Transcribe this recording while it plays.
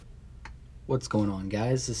What's going on,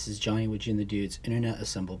 guys? This is Johnny with you and the Dudes Internet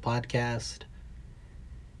Assemble podcast.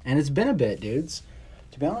 And it's been a bit, dudes.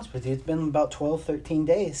 To be honest with you, it's been about 12, 13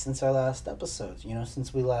 days since our last episode,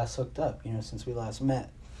 since we last hooked up, since we last met.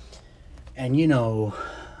 And,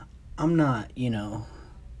 I'm not,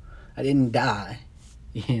 I didn't die,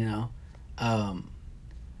 you know. Um,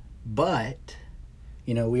 but,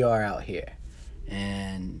 we are out here.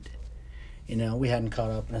 And we hadn't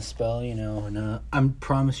caught up in a spell, and I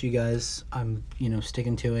promise you guys, I'm,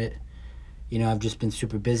 sticking to it. I've just been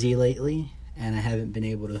super busy lately, and I haven't been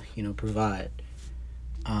able to, provide.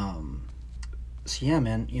 So yeah,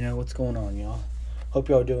 man, what's going on, y'all? Hope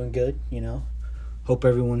y'all doing good, Hope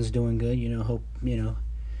everyone's doing good, hope,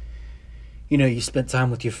 you spent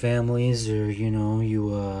time with your families, or,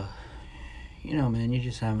 man, you're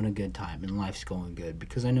just having a good time and life's going good,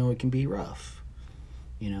 because I know it can be rough,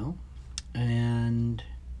 and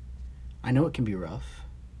I know it can be rough,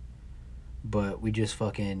 but we just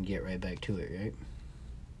fucking get right back to it, right?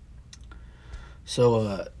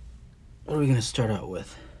 So, what are we gonna start out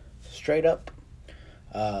with? Straight up,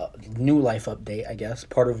 new life update, I guess.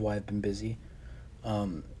 Part of why I've been busy.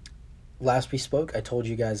 Last we spoke, I told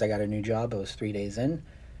you guys I got a new job. I was 3 days in,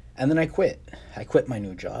 and then I quit. I quit my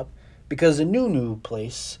new job because a new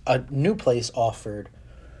place offered,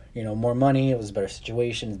 more money. It was a better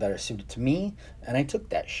situation, better suited to me, and I took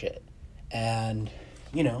that shit. And,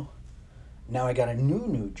 now I got a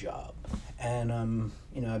new job, and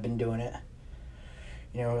I've been doing it,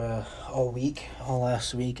 all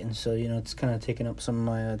last week, and so it's kind of taking up some of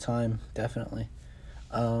my time, definitely.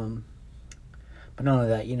 But none of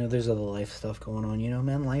that, there's other life stuff going on,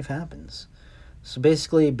 man, life happens. So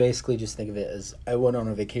basically just think of it as I went on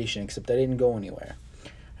a vacation, except I didn't go anywhere.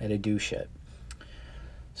 I had to do shit.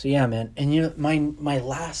 So yeah, man, and my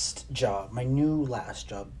last job, my new last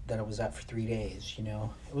job that I was at for 3 days,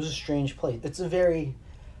 it was a strange place. It's a very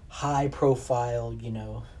high profile,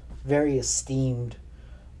 very esteemed,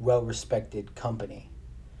 well respected company.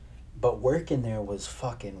 But working there was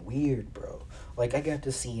fucking weird, bro. Like, I got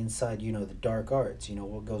to see inside, the dark arts,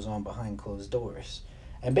 what goes on behind closed doors.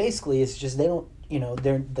 And basically, it's just, they don't,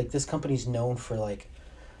 they're, like, this company's known for, like,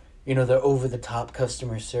 their over the top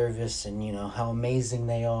customer service and, how amazing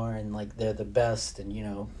they are and, like, they're the best and,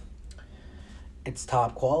 it's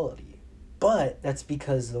top quality. But that's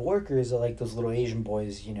because the workers are like those little Asian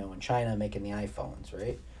boys, in China making the iPhones,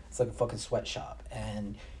 right? It's like a fucking sweatshop.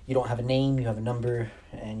 And you don't have a name, you have a number,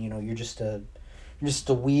 and, you're just a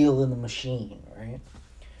wheel in the machine, right?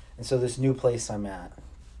 And so this new place I'm at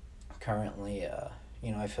currently,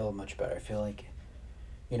 I feel much better. I feel like,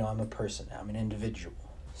 I'm a person now. I'm an individual.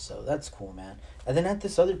 So that's cool, man. And then at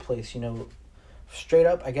this other place, straight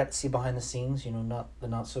up, I got to see behind the scenes, not the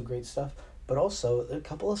not so great stuff, but also a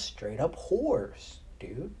couple of straight up whores,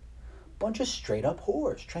 dude. Bunch of straight up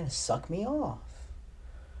whores trying to suck me off.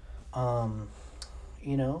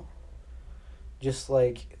 You know, just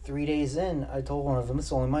like 3 days in, I told one of them,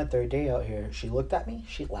 it's only my third day out here. She looked at me,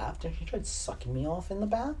 she laughed, and she tried sucking me off in the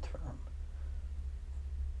bathroom.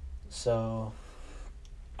 So,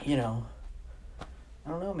 I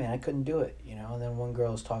don't know, man. I couldn't do it, And then one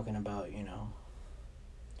girl was talking about,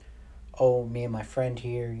 oh, me and my friend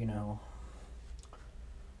here,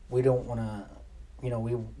 we don't want to,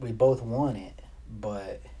 we both want it,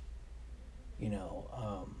 but,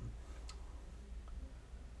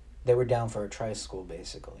 they were down for a tri-school,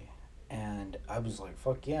 basically. And I was like,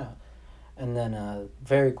 fuck yeah. And then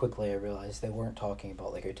very quickly I realized they weren't talking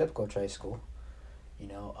about, like, a typical tri-school.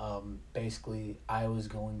 Basically, I was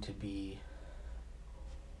going to be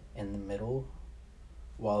in the middle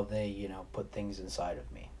while they, put things inside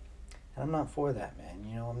of me. And I'm not for that, man.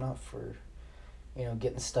 I'm not for,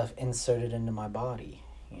 getting stuff inserted into my body,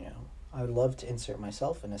 I would love to insert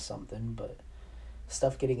myself into something, but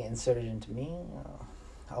stuff getting inserted into me,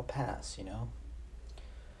 I'll pass,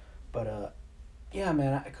 But, yeah,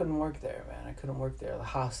 man, I couldn't work there, man. I couldn't work there. The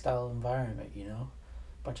hostile environment,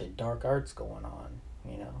 Bunch of dark arts going on,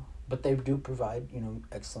 But they do provide,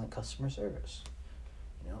 excellent customer service,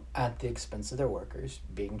 at the expense of their workers,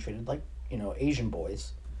 being treated like, Asian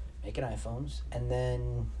boys making iPhones, and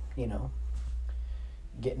then,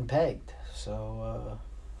 getting pegged. So,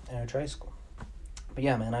 in a tri-school. But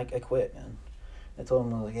yeah, man, I quit, man. I told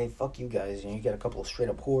them, like, hey, fuck you guys. You got a couple of straight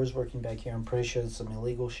up whores working back here. I'm pretty sure there's some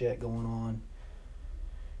illegal shit going on.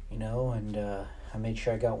 And I made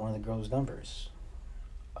sure I got one of the girls' numbers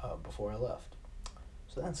before I left.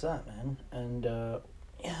 So that's that, man. And,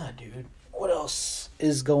 yeah, dude. What else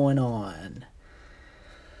is going on?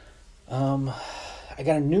 I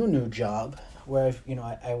got a new job where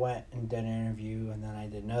I went and did an interview, and then I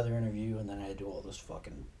did another interview, and then I had to do all this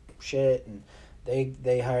fucking shit, and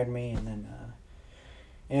they hired me, and then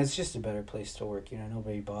and it's just a better place to work.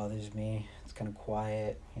 Nobody bothers me. It's kind of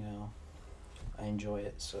quiet. I enjoy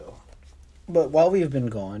it. So, but while we've been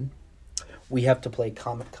gone, we have to play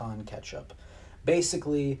Comic Con catch up.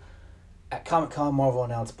 Basically, at Comic Con, Marvel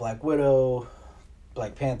announced Black Widow,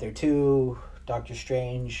 Black Panther 2, Doctor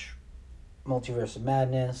Strange, Multiverse of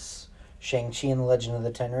Madness, Shang-Chi and the Legend of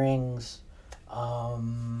the Ten Rings,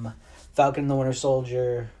 Falcon and the Winter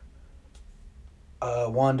Soldier,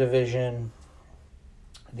 WandaVision,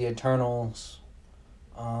 The Eternals,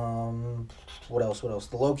 what else?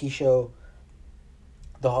 The Loki show,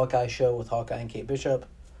 the Hawkeye show with Hawkeye and Kate Bishop.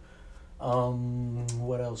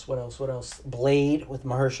 What else? Blade with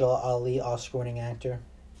Mahershala Ali, Oscar-winning actor.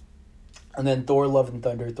 And then Thor: Love and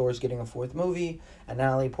Thunder. Thor's getting a fourth movie, and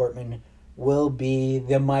Natalie Portman will be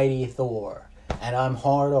the mighty Thor. And I'm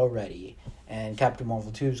hard already. And Captain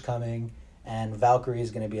Marvel 2 is coming, and Valkyrie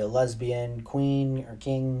is going to be a lesbian queen or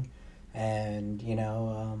king. And,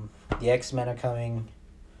 the X-Men are coming.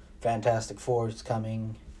 Fantastic Four is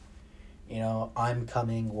coming. I'm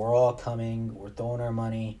coming. We're all coming. We're throwing our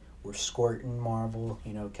money. We're squirting Marvel.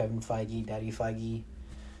 Kevin Feige, Daddy Feige.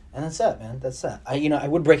 And that's that, man. That's that. I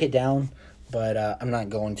would break it down, but I'm not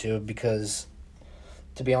going to because,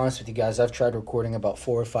 to be honest with you guys, I've tried recording about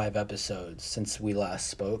 4 or 5 episodes since we last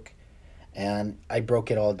spoke. And I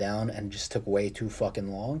broke it all down and just took way too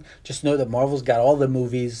fucking long. Just know that Marvel's got all the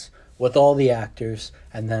movies with all the actors,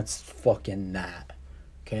 and that's fucking that.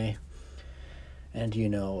 Okay? And,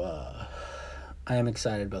 I am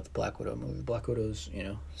excited about the Black Widow movie. Black Widow's,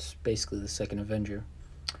 it's basically the second Avenger.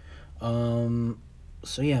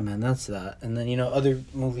 So yeah, man, that's that. And then, other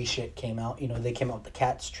movie shit came out. They came out with the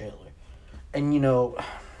Cats trailer. And,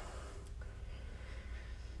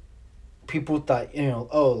 people thought,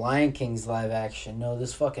 oh, Lion King's live action. No,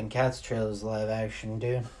 this fucking Cats trailer's live action,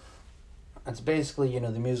 dude. It's basically,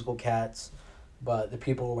 the musical Cats, but the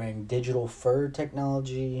people are wearing digital fur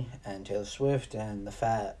technology, and Taylor Swift, and the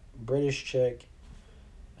fat British chick,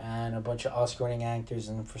 and a bunch of Oscar-winning actors,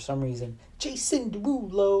 and for some reason, Jason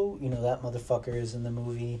Derulo, that motherfucker is in the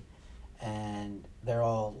movie, and they're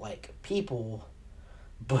all, people,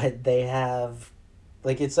 but they have,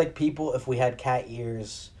 it's like people if we had cat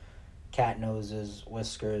ears, cat noses,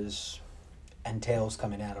 whiskers, and tails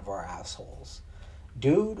coming out of our assholes.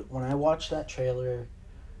 Dude, when I watched that trailer,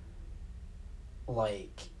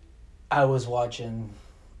 I was watching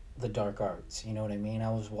The Dark Arts, you know what I mean? I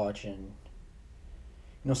was watching,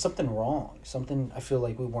 something wrong. Something I feel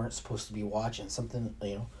like we weren't supposed to be watching. Something,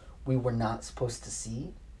 we were not supposed to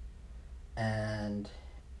see. And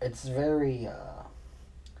it's very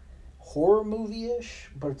horror movie-ish,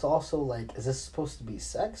 but it's also is this supposed to be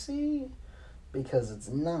sexy? Because it's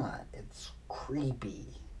not. It's creepy.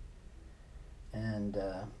 And,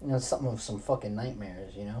 it's something of some fucking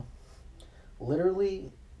nightmares,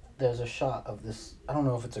 Literally, there's a shot of this, I don't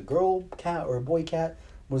know if it's a girl cat or a boy cat,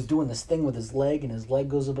 was doing this thing with his leg, and his leg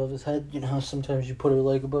goes above his head. How sometimes you put her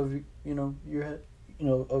leg above, your head,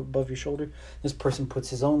 above your shoulder? This person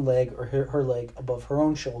puts his own leg, or her leg, above her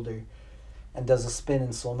own shoulder, and does a spin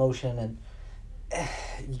in slow motion, and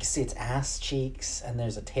you can see its ass cheeks, and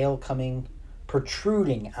there's a tail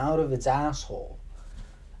protruding out of its asshole.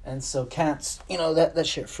 And so cats, that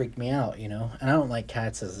shit freaked me out, and I don't like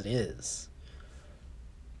cats as it is.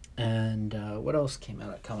 And what else came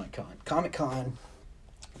out at Comic-Con? Comic-Con,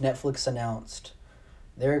 Netflix announced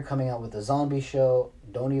they're coming out with a zombie show.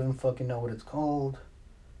 Don't even fucking know what it's called.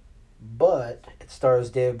 But it stars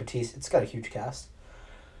Dave Bautista. It's got a huge cast.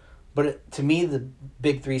 But to me, the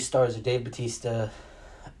big 3 stars are Dave Bautista.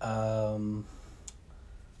 I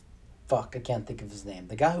can't think of his name.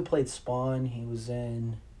 The guy who played Spawn, he was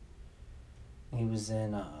in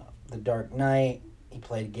The Dark Knight. He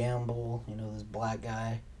played Gamble, this black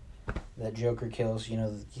guy that Joker kills.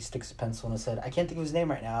 He sticks a pencil in his head. I can't think of his name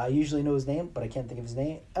right now. I usually know his name, but I can't think of his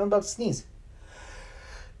name. I'm about to sneeze.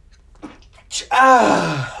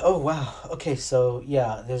 Oh, wow. Okay, so,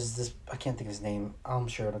 yeah, there's this, I can't think of his name. I'm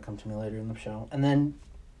sure it'll come to me later in the show. And then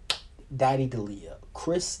Daddy D'Elia.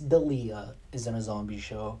 Chris D'Elia is in a zombie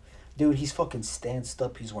show. Dude, he's fucking stanced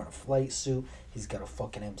up. He's wearing a flight suit. He's got a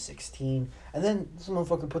fucking M16. And then this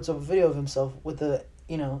motherfucker puts up a video of himself with a,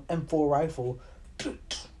 M4 rifle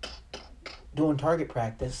doing target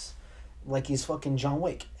practice like he's fucking John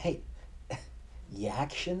Wick. Hey, you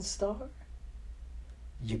action star?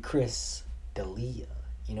 You Chris D'Elia.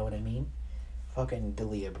 You know what I mean? Fucking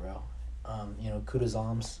D'Elia, bro. Kuda's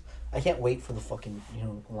arms. I can't wait for the fucking,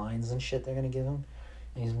 lines and shit they're gonna give him.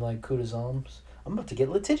 And he's like, Kuda's arms. I'm about to get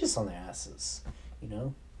litigious on their asses,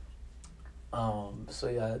 So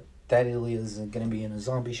yeah, that is gonna be in a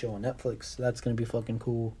zombie show on Netflix. So that's gonna be fucking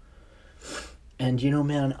cool. And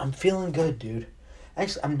man, I'm feeling good, dude.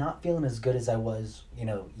 Actually, I'm not feeling as good as I was,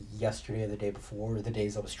 yesterday or the day before, or the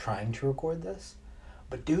days I was trying to record this.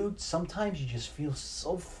 But dude, sometimes you just feel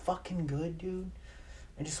so fucking good, dude.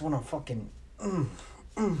 I just want to fucking, mm,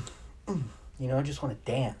 mm, mm. I just want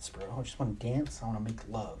to dance, bro. I just want to dance. I want to make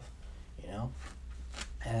love,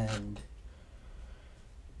 And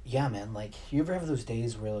yeah, man, like, you ever have those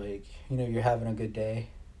days where, like, you're having a good day,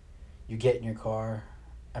 you get in your car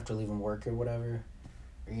after leaving work or whatever,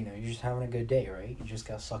 or, you're just having a good day, right? You just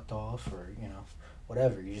got sucked off, or,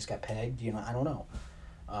 whatever. You just got pegged, I don't know.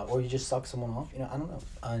 Or you just suck someone off, I don't know.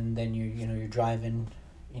 And then you're driving,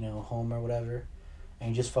 home or whatever, and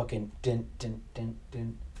you just fucking didn't.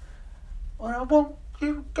 When I want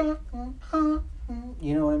you,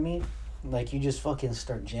 you know what I mean? Like, you just fucking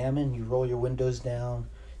start jamming. You roll your windows down.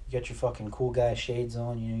 You got your fucking cool guy shades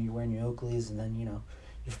on. You're wearing your Oakleys, and then you're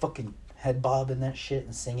fucking head bobbing that shit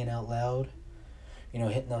and singing out loud.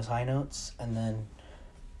 Hitting those high notes, and then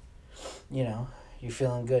you're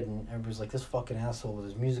feeling good, and everybody's like, this fucking asshole with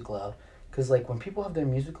his music loud. Because, like, when people have their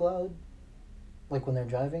music loud, like, when they're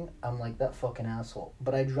driving, I'm like, that fucking asshole.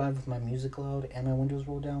 But I drive with my music loud and my windows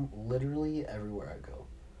rolled down literally everywhere I go.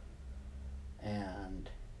 And,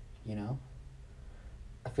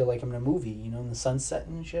 I feel like I'm in a movie, in the sunset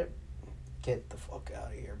and shit. Get the fuck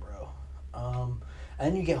out of here, bro. And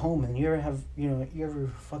then you get home and you ever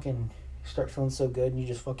fucking start feeling so good and you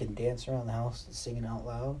just fucking dance around the house singing out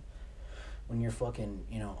loud when you're fucking,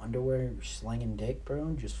 underwear, you're slanging dick, bro,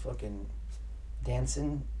 and just fucking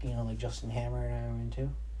dancing, like Justin Hammer and I were into.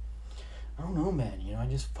 I don't know, man, I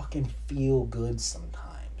just fucking feel good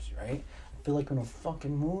sometimes, right? I feel like I'm in a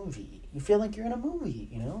fucking movie. You feel like you're in a movie,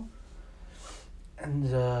 And,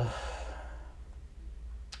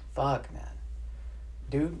 fuck, man.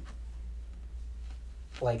 Dude,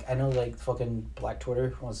 like, I know, like, fucking Black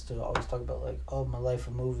Twitter wants to always talk about, like, oh, my life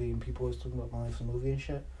a movie, and people always talking about my life a movie and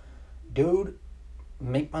shit. Dude,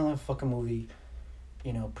 make my life a fucking movie,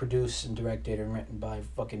 produced and directed and written by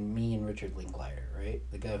fucking me and Richard Linklater, right?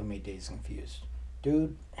 The guy who made Dazed and Confused.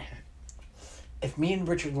 Dude, if me and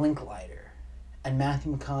Richard Linklater and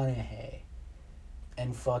Matthew McConaughey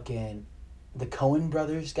and fucking the Coen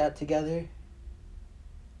brothers got together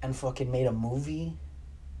and fucking made a movie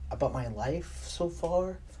about my life so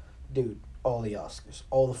far, dude, all the Oscars,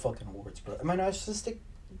 all the fucking awards, bro. Am I narcissistic?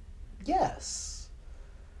 Yes.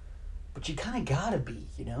 But you kind of gotta be,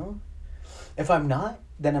 If I'm not,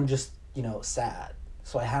 then I'm just, sad.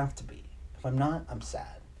 So I have to be. If I'm not, I'm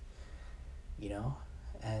sad.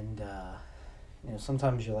 And,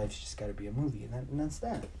 sometimes your life's just gotta be a movie, and that's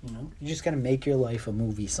that, You just gotta make your life a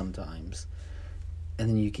movie sometimes. And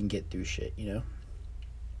then you can get through shit,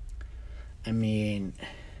 I mean,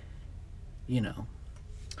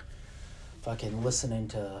 fucking listening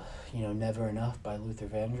to, Never Enough by Luther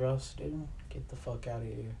Vandross, dude. Get the fuck out of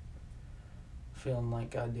here. Feeling like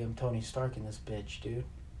goddamn Tony Stark in this bitch, dude.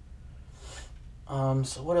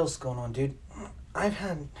 So what else is going on, dude? I'm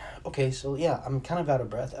kind of out of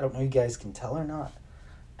breath. I don't know if you guys can tell or not.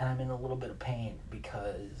 And I'm in a little bit of pain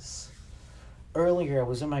because earlier I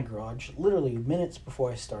was in my garage, literally minutes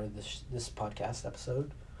before I started this podcast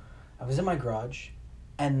episode. I was in my garage,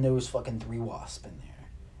 and there was fucking 3 wasps in there.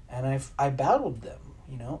 And I battled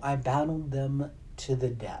them, I battled them to the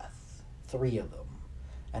death. 3 of them.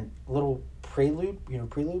 And little prelude,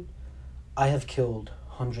 I have killed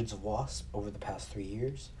hundreds of wasps over the past 3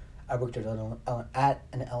 years. I worked at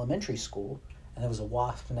an elementary school, and there was a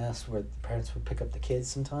wasp nest where the parents would pick up the kids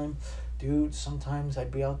sometime. Dude, sometimes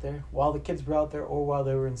I'd be out there while the kids were out there or while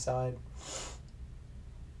they were inside.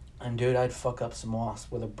 And dude, I'd fuck up some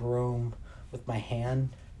wasps with a broom, with my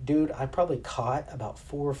hand. Dude, I probably caught about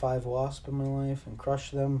 4 or 5 wasps in my life and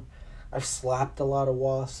crushed them. I've slapped a lot of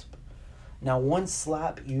wasps. Now, 1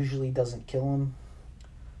 slap usually doesn't kill them.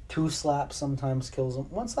 2 slaps sometimes kills them.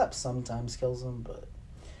 1 slap sometimes kills them, but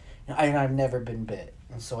I've never been bit.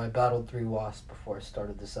 And so I battled 3 wasps before I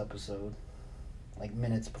started this episode. Like,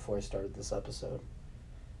 minutes before I started this episode.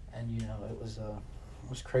 And, it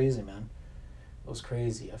was crazy, man. It was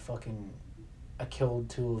crazy. I killed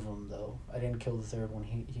 2 of them, though. I didn't kill the 3rd one.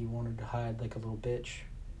 He wanted to hide like a little bitch.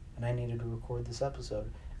 And I needed to record this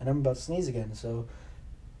episode. And I'm about to sneeze again, so...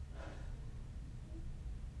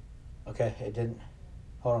 Okay, it didn't.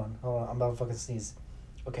 Hold on. I'm about to fucking sneeze.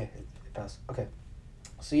 Okay, it passed. Okay.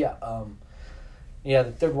 So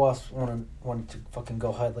the 3rd wasp wanted to fucking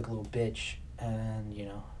go hide like a little bitch, and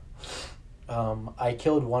I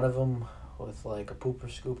killed one of them with like a pooper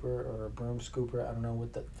scooper or a broom scooper. I don't know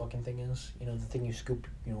what that fucking thing is. You know, the thing you scoop,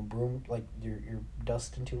 broom, like your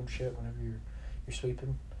dust into and shit whenever you're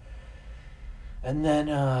sweeping. And then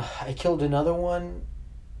I killed another one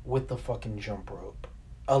with the fucking jump rope.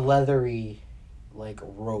 A leathery, like,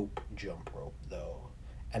 rope jump rope, though.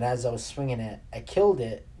 And as I was swinging it, I killed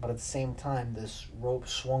it, but at the same time, this rope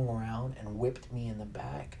swung around and whipped me in the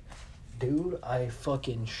back. Dude, I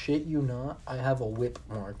fucking shit you not, I have a whip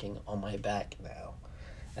marking on my back now.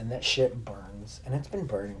 And that shit burns. And it's been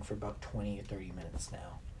burning for about 20 or 30 minutes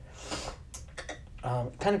now.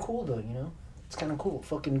 Kind of cool, though, you know? It's kind of cool. It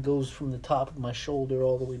fucking goes from the top of my shoulder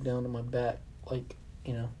all the way down to my back, like,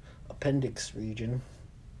 appendix region.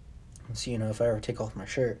 And so, if I ever take off my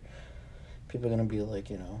shirt, people are going to be like,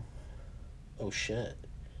 oh shit,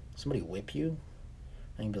 somebody whip you?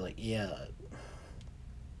 And you'd be like, yeah,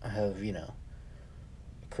 I have, a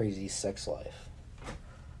crazy sex life.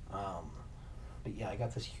 But yeah, I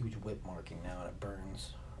got this huge whip marking now and it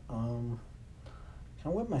burns. I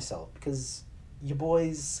whip myself because you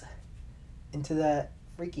boys into that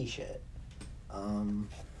freaky shit.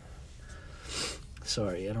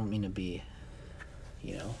 Sorry, I don't mean to be,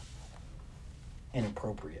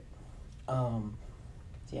 inappropriate.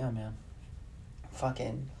 Yeah, man.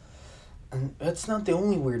 Fucking. And that's not the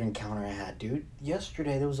only weird encounter I had, dude.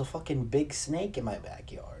 Yesterday, there was a fucking big snake in my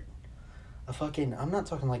backyard. I'm not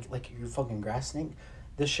talking like your fucking grass snake.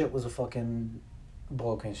 This shit was a fucking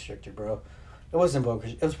boa constrictor, bro. It wasn't boa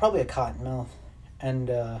constrictor. It was probably a cottonmouth. And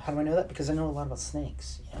how do I know that? Because I know a lot about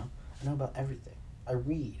snakes, I know about everything. I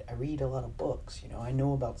read a lot of books, I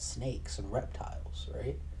know about snakes and reptiles,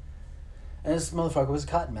 right? And this motherfucker was a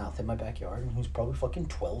cottonmouth in my backyard, and he was probably fucking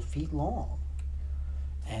 12 feet long.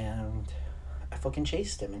 And I fucking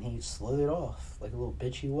chased him, and he slithered off like a little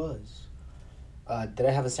bitch he was. Did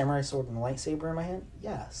I have a samurai sword and a lightsaber in my hand?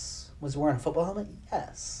 Yes. Was I wearing a football helmet?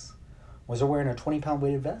 Yes. Was I wearing a 20-pound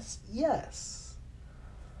weighted vest? Yes.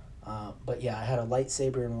 But yeah, I had a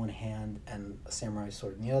lightsaber in one hand and a samurai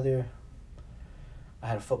sword in the other. I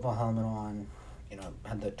had a football helmet on,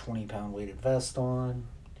 had the 20-pound weighted vest on.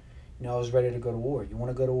 I was ready to go to war. You want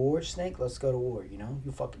to go to war, Snake? Let's go to war,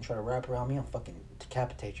 You fucking try to wrap around me, I'll fucking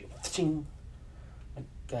decapitate you. Like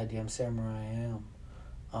goddamn samurai I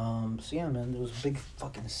am. So yeah, man, there was a big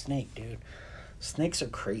fucking snake, dude. Snakes are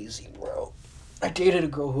crazy, bro. I dated a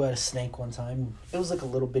girl who had a snake one time. It was like a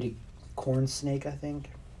little bitty corn snake, I think.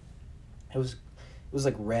 It was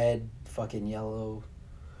like red, fucking yellow,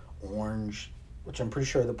 orange, which I'm pretty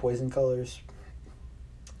sure are the poison colors.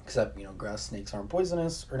 Except, grass snakes aren't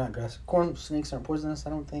poisonous. Or not grass. Corn snakes aren't poisonous, I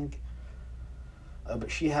don't think.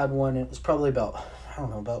 But she had one. It was probably about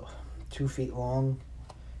 2 feet long.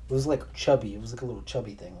 It was like chubby. It was like a little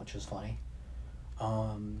chubby thing, which was funny.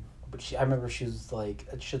 But I remember she was like,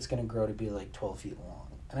 that shit's going to grow to be like 12 feet long.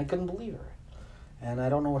 And I couldn't believe her. And I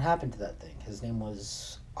don't know what happened to that thing. His name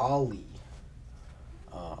was Ali.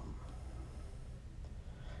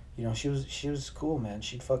 She was cool, man.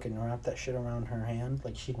 She'd fucking wrap that shit around her hand.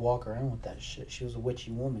 Like, she'd walk around with that shit. She was a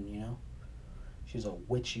witchy woman, She was a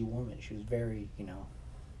witchy woman. She was very,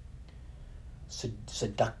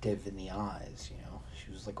 seductive in the eyes,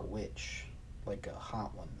 She was like a witch. Like a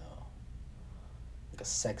hot one, though. Like a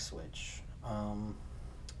sex witch. I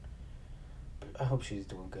hope she's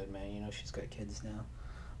doing good, man. She's got kids now.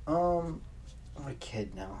 My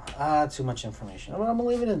kid now. Too much information. I'm gonna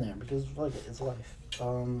leave it in there because it's life.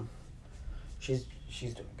 She's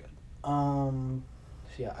doing good. So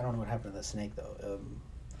yeah, I don't know what happened to that snake though.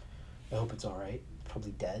 I hope it's all right.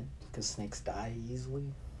 Probably dead because snakes die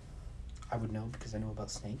easily. I would know because I know about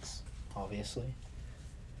snakes, obviously.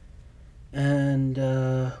 And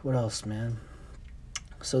what else, man?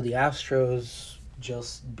 So the Astros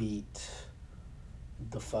just beat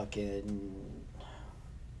the fucking.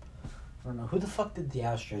 I don't know. Who the fuck did the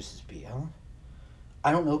Astros beat, huh?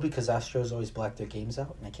 I don't know because Astros always black their games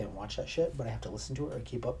out and I can't watch that shit, but I have to listen to it or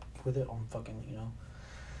keep up with it on fucking,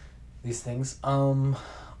 these things. I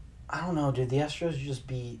don't know, dude. The Astros just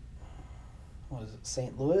beat, what is it,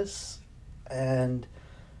 St. Louis? And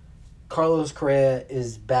Carlos Correa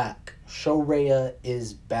is back. Shohei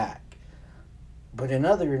is back. But in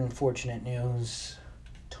other unfortunate news,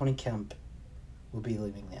 Tony Kemp will be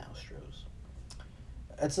leaving the Astros.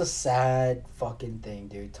 It's a sad fucking thing,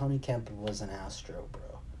 dude. Tony Kemp was an Astro,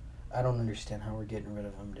 bro. I don't understand how we're getting rid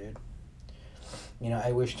of him, dude.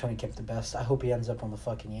 I wish Tony Kemp the best. I hope he ends up on the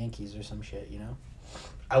fucking Yankees or some shit,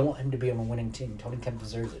 I want him to be on a winning team. Tony Kemp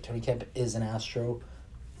deserves it. Tony Kemp is an Astro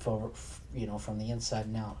from the inside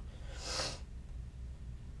and out.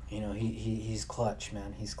 He's clutch,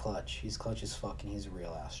 man. He's clutch. He's clutch as fuck, and he's a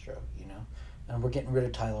real Astro, And we're getting rid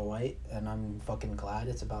of Tyler White, and I'm fucking glad.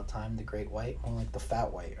 It's about time. The Great White, more like the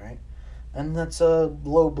Fat White, right? And that's a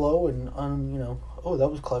low blow, and oh, that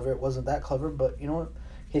was clever. It wasn't that clever, but you know what?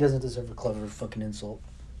 He doesn't deserve a clever fucking insult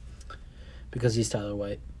because he's Tyler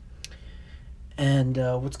White. And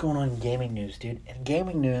what's going on in gaming news, dude? In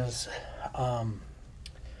gaming news,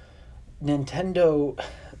 Nintendo,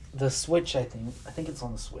 the Switch, I think it's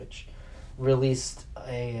on the Switch, released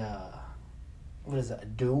a what is that? A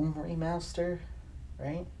Doom remaster,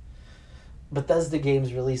 right? Bethesda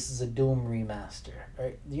Games releases a Doom remaster,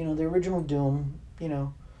 right? The original Doom,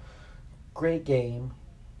 great game.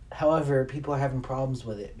 However, people are having problems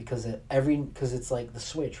with it because it's like the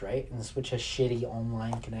Switch, right? And the Switch has shitty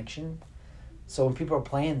online connection. So when people are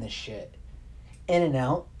playing this shit, in and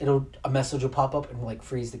out, a message will pop up and like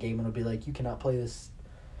freeze the game, and it'll be like, you cannot play this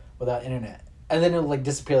without internet. And then it'll like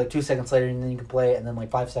disappear like 2 seconds later, and then you can play it, and then like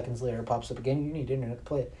 5 seconds later it pops up again. You need internet to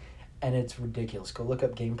play it. And it's ridiculous. Go look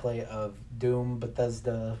up gameplay of Doom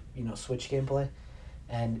Bethesda, Switch gameplay.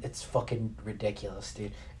 And it's fucking ridiculous,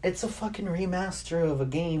 dude. It's a fucking remaster of a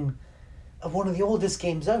game, of one of the oldest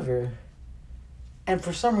games ever. And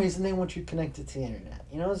for some reason, they want you connected to the internet.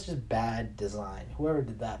 It's just bad design. Whoever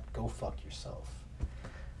did that, go fuck yourself.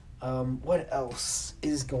 What else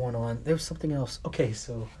is going on? There's something else. Okay,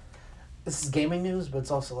 so this is gaming news, but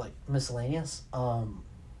it's also like miscellaneous.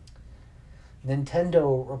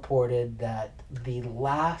 Nintendo reported that the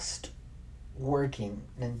last working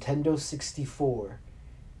Nintendo 64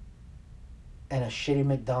 and a shitty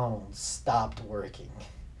McDonald's stopped working.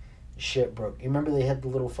 Shit broke. You remember they had the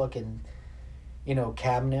little fucking,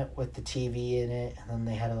 cabinet with the TV in it, and then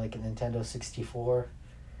they had like a Nintendo 64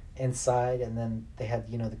 inside, and then they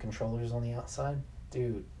had, the controllers on the outside?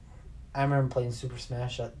 Dude, I remember playing Super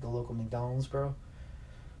Smash at the local McDonald's, bro.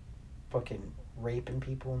 Fucking raping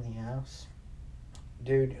people in the ass.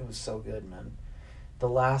 Dude, it was so good, man. The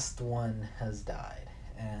last one has died,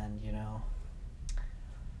 and,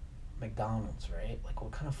 McDonald's, right? Like,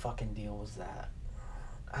 what kind of fucking deal was that?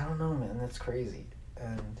 I don't know, man. That's crazy.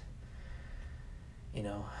 And,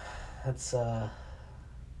 that's,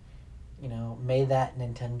 may that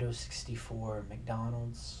Nintendo 64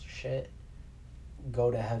 McDonald's shit go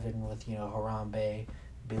to heaven with, Harambe,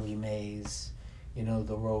 Billy Mays,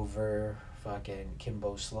 the Rover, fucking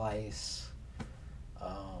Kimbo Slice,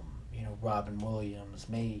 Robin Williams,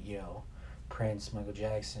 Prince, Michael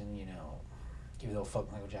Jackson, even though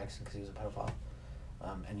fuck Michael Jackson because he was a pedophile.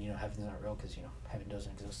 And, heaven's not real because, heaven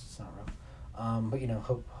doesn't exist, it's not real. But,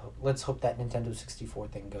 let's hope that Nintendo 64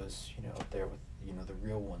 thing goes, up there with, the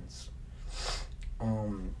real ones.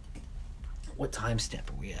 What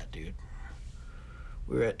timestamp are we at, dude?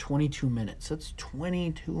 We're at 22 minutes. That's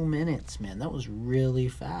 22 minutes, man. That was really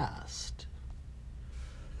fast.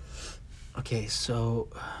 Okay, so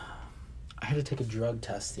I had to take a drug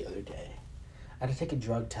test the other day. I had to take a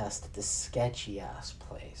drug test at this sketchy-ass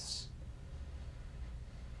place.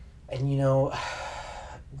 And,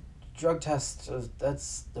 drug tests,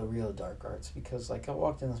 that's the real dark arts. Because, like, I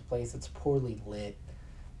walked in this place, it's poorly lit.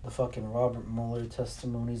 The fucking Robert Mueller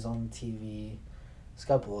testimonies on TV. There's a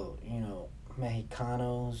couple of,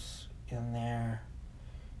 Mexicanos in there.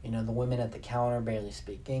 The women at the counter barely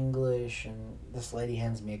speak English. And this lady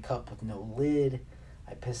hands me a cup with no lid.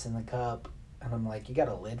 I piss in the cup. And I'm like, you got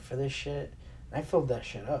a lid for this shit? And I filled that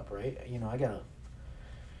shit up, right? I got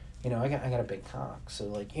a big cock. So,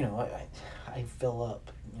 like, I fill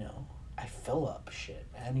up, I fill up shit,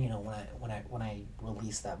 man. When I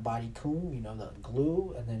release that body coom, the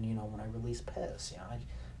glue, and then, when I release piss,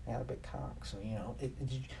 I got a big cock. So,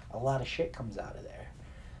 a lot of shit comes out of there.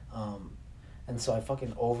 And so I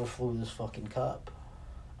fucking overflew this fucking cup.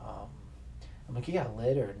 I'm like, you got a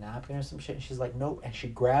lid or a napkin or some shit? And she's like, nope. And she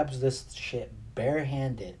grabs this shit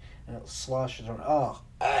barehanded and it sloshes on.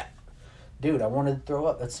 Dude, I wanted to throw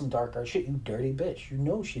up. That's some dark art shit. You dirty bitch.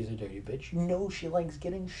 She's a dirty bitch. She likes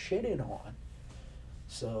getting shitted on.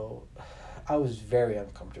 So, I was very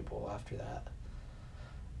uncomfortable after that.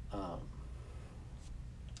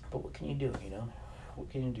 But what can you do, What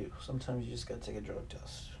can you do? Sometimes you just gotta take a drug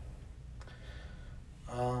test.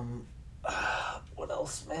 What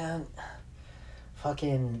else, man?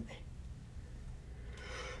 Fucking...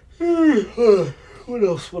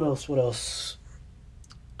 What else?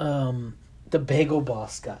 The Bagel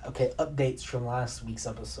Boss guy. Okay, updates from last week's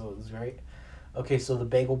episodes, right? Okay, so the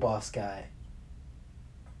Bagel Boss guy,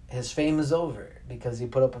 his fame is over because he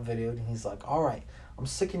put up a video and he's like, all right, I'm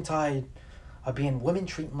sick and tired of women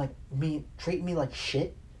treating me like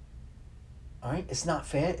shit. All right, it's not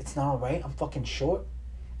fair. It's not all right. I'm fucking short.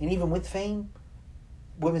 And even with fame,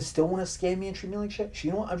 women still want to scam me and treat me like shit. So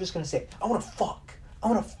you know what? I'm just going to say, I want to fuck.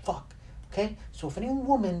 Okay? So if any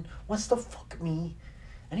woman wants to fuck me,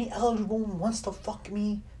 any eligible woman wants to fuck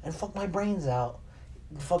me and fuck my brains out,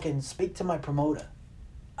 fucking speak to my promoter.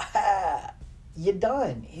 You're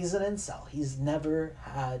done. He's an incel. He's never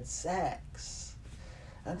had sex.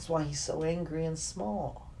 That's why he's so angry and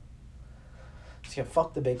small. So yeah,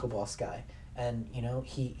 fuck the Bagel Boss guy. And,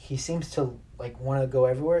 he seems to, like, want to go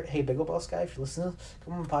everywhere. Hey, Bagel Boss guy, if you listen to this,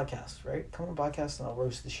 come on the podcast, right? Come on the podcast and I'll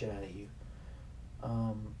roast the shit out of you.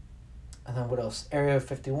 And then what else? Area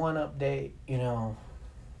 51 update,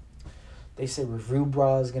 they say Review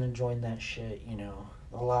Bra is going to join that shit,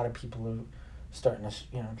 A lot of people are starting to,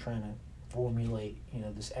 trying to formulate,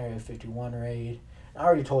 this Area 51 raid. I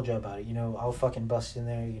already told you about it, I'll fucking bust in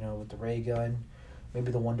there, with the ray gun. Maybe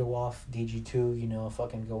the Wonderwolf DG2,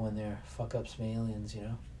 fucking go in there, fuck up some aliens,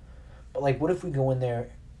 But, like, what if we go in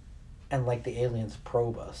there and, like, the aliens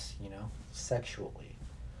probe us, sexually?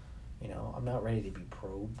 I'm not ready to be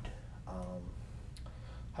probed.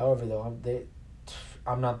 However, though,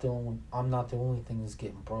 I'm not the only thing that's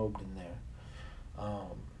getting probed in there.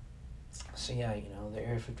 So yeah, the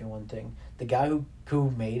Area 51 thing. The guy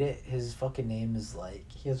who made it, his fucking name is like,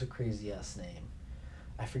 he has a crazy ass name.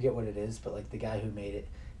 I forget what it is, but like the guy who made it,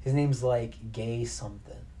 his name's like Gay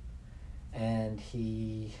something, and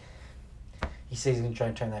he says he's gonna try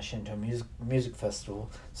and turn that shit into a music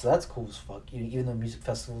festival. So that's cool as fuck. Even though music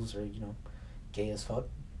festivals are gay as fuck,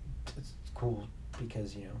 it's cool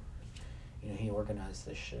because he organized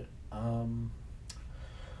this shit.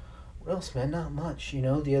 What else, man? Not much.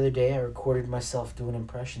 The other day I recorded myself doing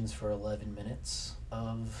impressions for 11 minutes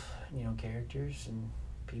of characters and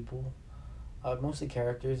people. Mostly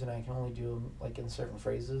characters, and I can only do them like in certain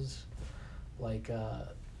phrases. Like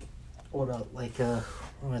what else? Like let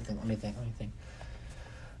me think.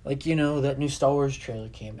 Like that new Star Wars trailer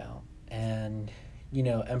came out, and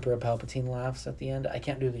Emperor Palpatine laughs at the end. I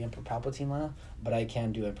can't do the Emperor Palpatine laugh, but I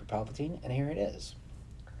can do Emperor Palpatine, and here it is.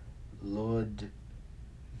 Lord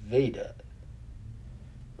Vader,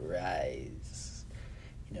 rise.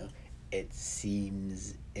 It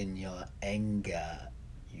seems in your anger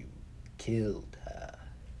you killed her.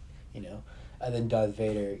 And then Darth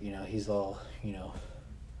Vader, he's all,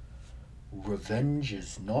 revenge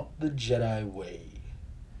is not the Jedi way.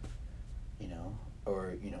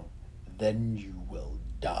 Or, then you will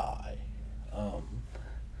die.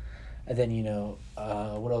 And then,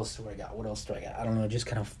 what else do I got? I don't know, just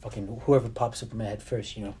kind of fucking whoever pops up in my head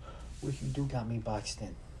first, what you do got me boxed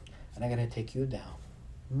in. And I gotta take you down.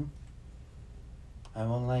 I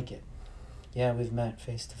won't like it. Yeah, we've met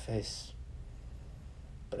face to face.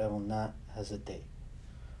 But I will not hesitate.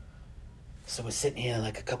 So we're sitting here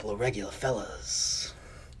like a couple of regular fellas.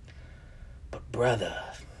 But brother,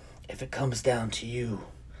 if it comes down to you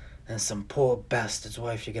and some poor bastard's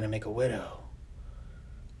wife you're gonna make a widow,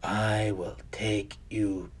 I will take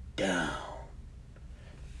you down.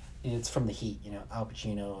 It's from The Heat, Al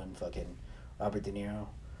Pacino and fucking Robert De Niro.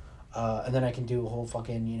 And then I can do a whole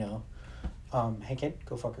fucking, hey kid,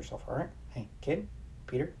 go fuck yourself, alright? Hey kid,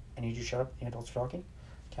 Peter, I need you to shut up, the adults are talking.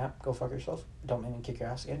 Cap, go fuck yourself. Don't make me kick your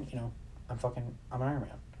ass again, I'm Iron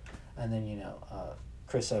Man. And then,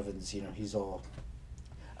 Chris Evans, he's all,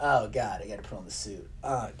 oh God, I gotta put on the suit.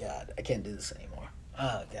 Oh God, I can't do this anymore.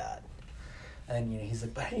 Oh God. And he's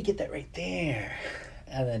like, but how do you get that right there?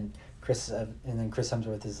 And then Chris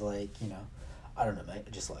Hemsworth is like, I don't know, mate, I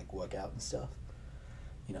just like work out and stuff.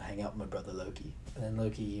 Hang out with my brother Loki. And then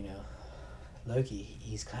Loki,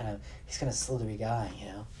 he's kind of slithery guy,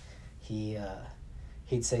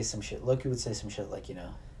 he'd say some shit. Loki would say some shit like,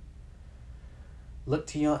 look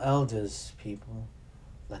to your elders, people.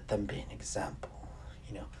 Let them be an example.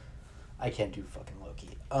 I can't do fucking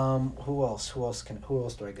Loki. Who else do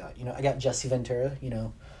I got? I got Jesse Ventura, he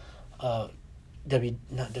was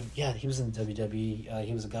in WWE,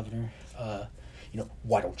 he was a governor.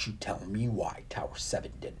 Why don't you tell me why Tower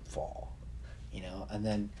 7 didn't fall? And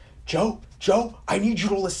then Joe, I need you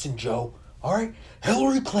to listen, Joe. Alright?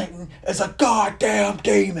 Hillary Clinton is a goddamn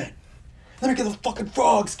demon. Then I get the fucking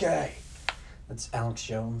frogs gay. That's Alex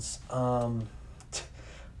Jones. Who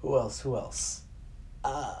else?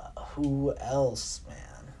 Who else,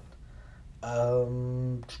 man?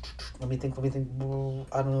 Let me think. I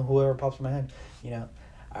don't know, whoever pops in my head.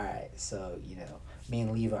 Alright, so, me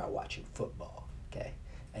and Levi are watching football, okay?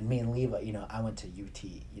 And me and Levi, I went to UT,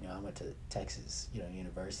 I went to Texas,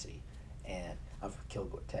 University. And I'm from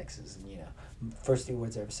Kilgore, Texas. And, first three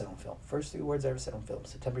words I ever said on film.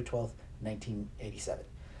 September 12th, 1987.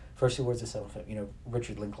 First two words I said on film.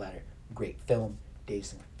 Richard Linklater, great film,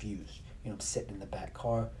 Dazed and Confused. I'm sitting in the back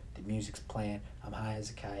car, the music's playing, I'm high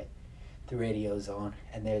as a kite, the radio's on,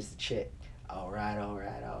 and there's the chick. All right.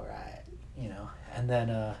 you know, and then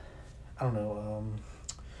I don't know,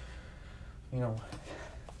 you know,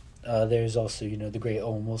 there's also, you know, the great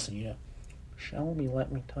Owen Wilson, you know, show me,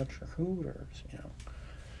 let me touch your hooters,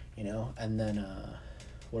 you know, and then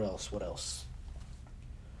what else? What else?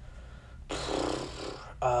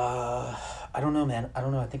 I don't know, man. I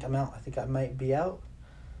don't know. I think I'm out. I think I might be out.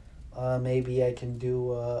 Maybe I can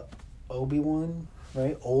do Obi-Wan,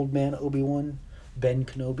 right? Old man Obi-Wan, Ben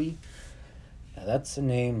Kenobi. Now that's a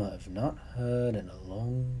name I've not heard in a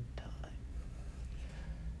long time.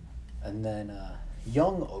 And then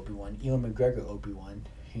young Obi-Wan, Ewan McGregor Obi-Wan,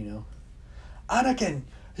 you know. Anakin,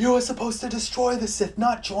 you were supposed to destroy the Sith,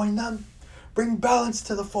 not join them. Bring balance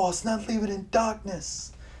to the Force, not leave it in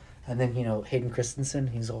darkness. And then, you know, Hayden Christensen,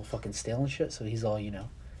 he's all fucking stale and shit, so he's all, you know,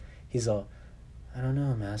 he's all, I don't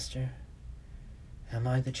know, Master. Am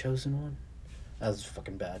I the chosen one? That was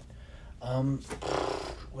fucking bad.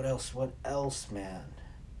 What else? What else, man?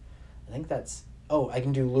 I think that's... Oh, I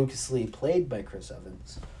can do Lucas Lee, played by Chris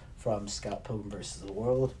Evans, from Scott Pilgrim vs. the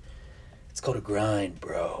World. It's called a grind,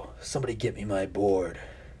 bro. Somebody get me my board.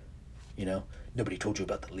 You know? Nobody told you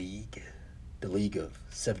about the League. The League of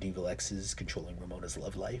 7 Evil Exes controlling Ramona's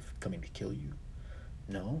love life, coming to kill you.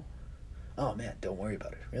 No? Oh, man, don't worry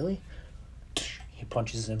about it. Really? He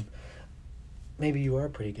punches him. Maybe you are a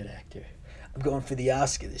pretty good actor. I'm going for the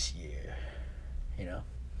Oscar this year. You know?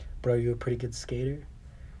 Bro, you a pretty good skater?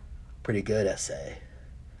 Pretty good, I say.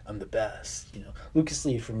 I'm the best, you know. Lucas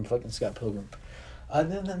Lee from fucking Scott Pilgrim.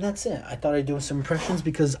 Then that's it. I thought I'd do some impressions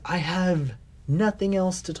because I have nothing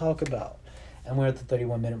else to talk about. And we're at the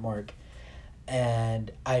 31-minute mark.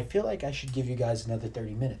 And I feel like I should give you guys another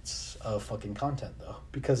 30 minutes of fucking content, though.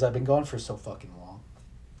 Because I've been gone for so fucking long.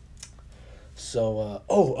 So,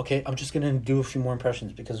 okay, I'm just going to do a few more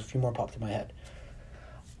impressions because a few more popped in my head.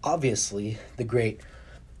 Obviously, the great,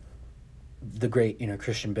 you know,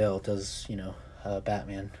 Christian Bale does, you know,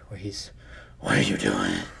 Batman, where he's, what are you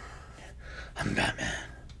doing? I'm Batman.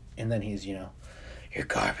 And then he's, you know, you're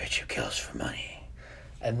garbage, who kills for money?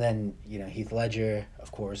 And then, you know, Heath Ledger,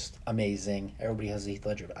 of course, amazing. Everybody has Heath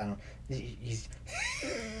Ledger, but he's,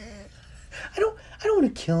 I don't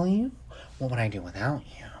want to kill you. What would I do without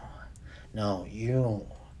you? No, you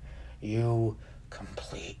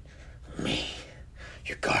complete me.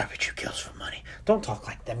 You're garbage who kills for money. Don't talk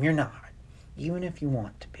like them, you're not. Even if you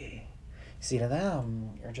want to be. See, to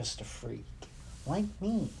them, you're just a freak. Like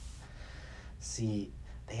me. See,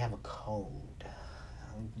 they have a code.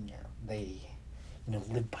 You know, they, you know,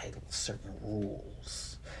 live by certain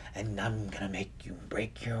rules. And I'm gonna make you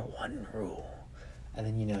break your one rule. And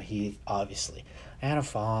then, you know, I had a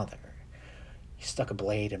father. He stuck a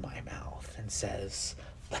blade in my mouth and says,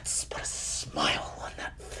 let's put a smile on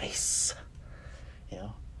that face. You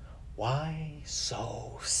know, why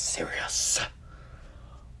so serious?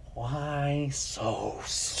 Why so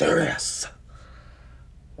serious?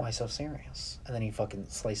 Why so serious? And then he fucking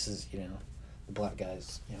slices, you know, the black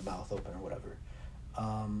guy's, you know, mouth open or whatever.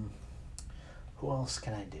 Who else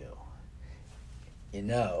can I do? You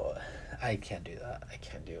know, I can't do that. I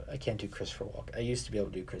can't do Christopher Walken. I used to be able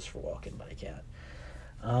to do Christopher Walken, but I can't.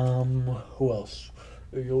 Who else?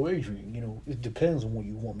 Yo, Adrian, you know, it depends on what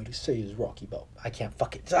you want me to say is Rocky Balboa. I can't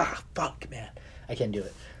fuck, man. I can't do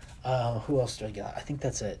it. Who else do I got? I think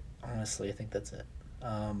that's it. Honestly, I think that's it.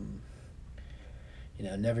 You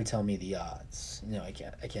know, never tell me the odds. No, I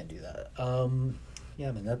can't do that.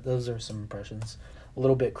 Yeah, man, those are some impressions. A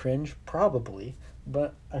little bit cringe, probably,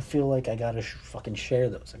 but I feel like I gotta fucking share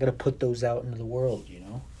those. I gotta put those out into the world, you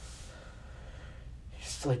know?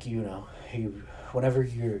 Just like, you know, whenever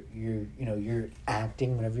you're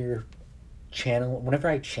acting, whenever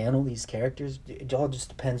I channel these characters, it all just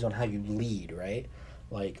depends on how you lead, right?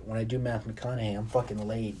 Like, when I do Matthew McConaughey, I'm fucking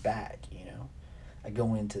laid back, you know? I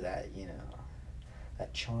go into that, you know,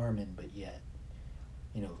 that charming but yet,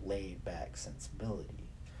 you know, laid back sensibility.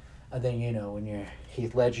 And then, you know, when you're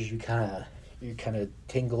Heath Ledger, you're kind of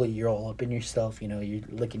tingly, you're all up in yourself, you know, you're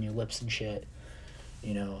licking your lips and shit,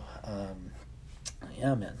 you know.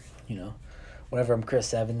 Yeah, man, you know. Whenever I'm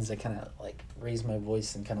Chris Evans, I kind of, like, raise my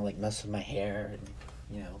voice and kind of, like, mess with my hair and,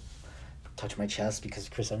 you know, touch my chest because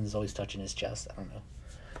Chris Evans is always touching his chest. I don't know.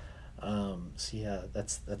 So, yeah,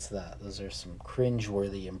 that's that. Those are some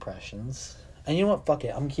cringe-worthy impressions. And you know what? Fuck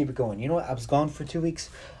it. I'm going to keep it going. You know what? I was gone for 2 weeks.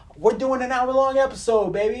 We're doing an hour-long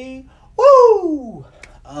episode, baby. Woo!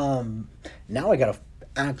 Now I gotta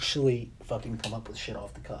actually fucking come up with shit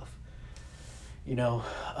off the cuff. You know,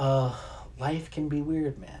 life can be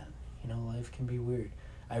weird, man. You know, life can be weird.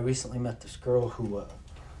 I recently met this girl who,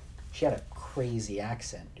 she had a crazy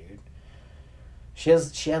accent, dude. She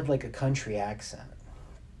had like a country accent,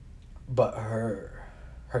 but her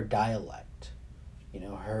dialect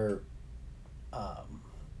Her um,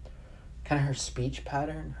 kind of her speech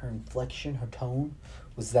pattern, her inflection, her tone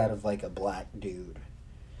was that of like a black dude.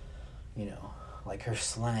 You know, like her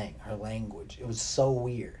slang, her language. It was so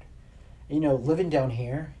weird. Living down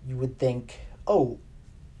here, you would think, oh,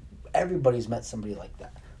 everybody's met somebody like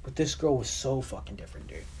that. But this girl was so fucking different,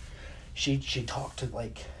 dude. She talked to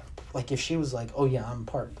like if she was like, oh yeah, I'm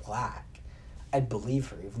part black, I'd believe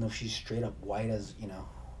her, even though she's straight up white as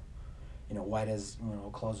white as a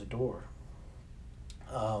closet door.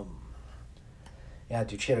 Um, yeah,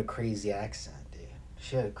 dude, she had a crazy accent, dude.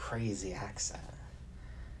 She had a crazy accent.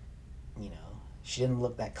 You know, she didn't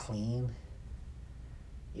look that clean.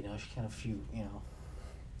 She kind of few.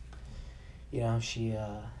 She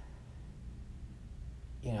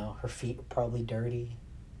her feet were probably dirty.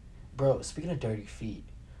 Bro, speaking of dirty feet,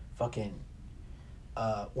 fucking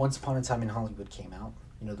Once Upon a Time in Hollywood came out.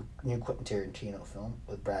 The new Quentin Tarantino film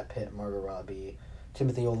with Brad Pitt, Margot Robbie,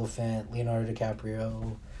 Timothy Olyphant, Leonardo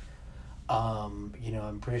DiCaprio.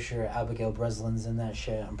 I'm pretty sure Abigail Breslin's in that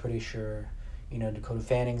shit. I'm pretty sure, Dakota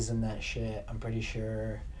Fanning's in that shit. I'm pretty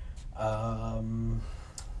sure, um,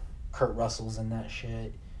 Kurt Russell's in that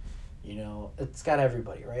shit. It's got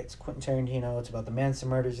everybody, right? It's Quentin Tarantino. It's about the Manson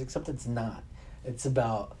murders, except it's not. It's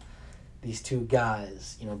about these two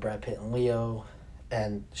guys, Brad Pitt and Leo,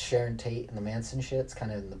 and Sharon Tate and the Manson shit's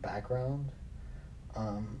kind of in the background.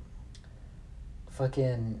 Um,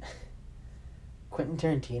 fucking Quentin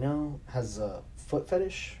Tarantino has a foot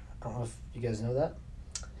fetish. I don't know if you guys know that.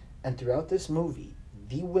 And throughout this movie,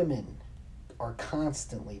 the women are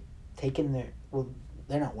constantly taking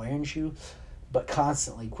they're not wearing shoes, but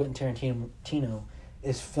constantly Quentin Tarantino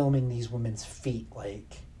is filming these women's feet,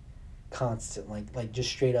 like constant, like just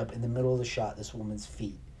straight up in the middle of the shot, this woman's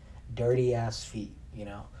feet, dirty ass feet,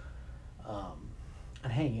 um,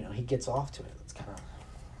 and hey, he gets off to it.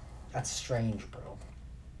 That's strange, bro.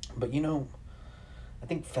 But I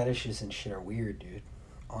think fetishes and shit are weird, dude.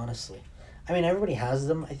 Honestly, I mean everybody has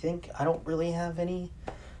them. I think I don't really have any,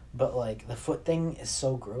 but like the foot thing is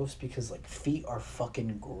so gross because like feet are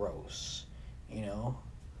fucking gross, you know.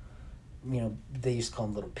 They used to call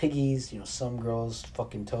them little piggies. Some girls'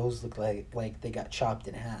 fucking toes look like they got chopped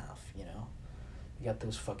in half. They got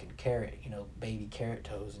those fucking baby carrot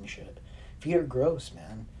toes and shit. Feet are gross,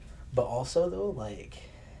 man. But also though, like,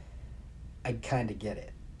 I kind of get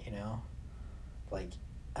it. Like,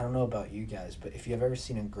 I don't know about you guys, but if you've ever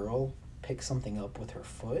seen a girl pick something up with her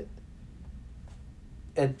foot,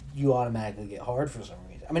 you automatically get hard for some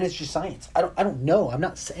reason. I mean, it's just science. I don't know. I'm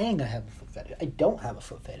not saying I have a foot fetish. I don't have a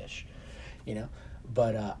foot fetish. you know.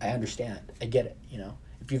 But I understand. I get it.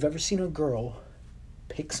 If you've ever seen a girl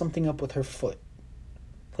pick something up with her foot,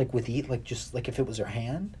 like just like if it was her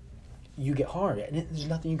hand, you get hard, and there's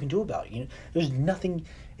nothing you can do about it. There's nothing.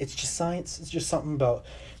 It's just science. It's just something about,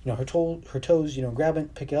 her toes. Grab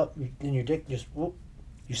it, pick it up, and your dick just whoop.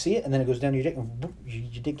 You see it, and then it goes down your dick, and whoop,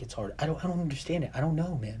 your dick gets hard. I don't understand it. I don't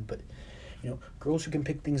know, man. But girls who can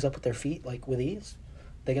pick things up with their feet like with ease,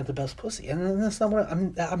 they got the best pussy. And that's not what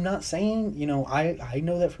I'm not saying. I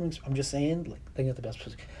know that from. I'm just saying, like, they got the best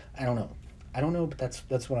pussy. I don't know, but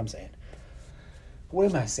that's what I'm saying. What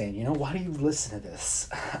am I saying? Why do you listen to this?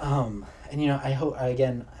 And I hope,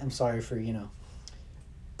 again, I'm sorry for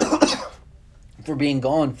for being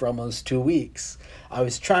gone for almost 2 weeks. I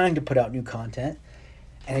was trying to put out new content,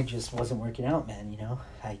 and it just wasn't working out, man.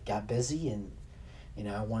 I got busy, and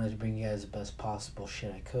I wanted to bring you guys the best possible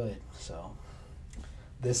shit I could. So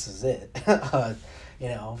this is it.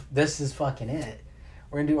 This is fucking it.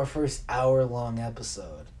 We're gonna do our first hour-long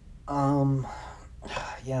episode.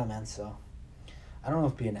 Yeah, man. So I don't know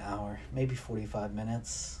if it'll be an hour, maybe 45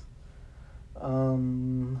 minutes. So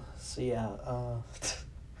yeah,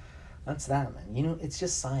 that's that, man. It's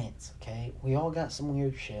just science, okay? We all got some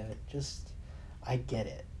weird shit. I get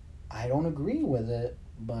it. I don't agree with it,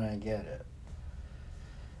 but I get it.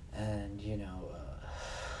 And,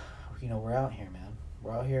 we're out here, man.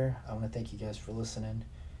 We're out here. I want to thank you guys for listening.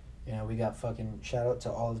 We got fucking shout out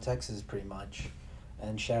to all of Texas, pretty much.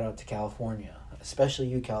 And shout out to California, especially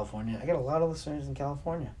you, California. I got a lot of listeners in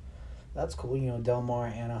California. That's cool. Del Mar,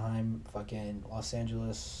 Anaheim, fucking Los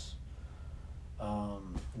Angeles.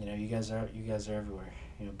 You guys are everywhere.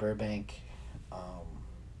 Burbank,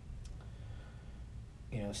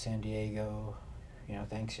 San Diego.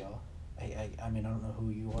 Thanks, y'all. I mean, I don't know who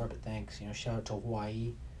you are, but thanks. Shout out to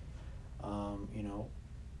Hawaii.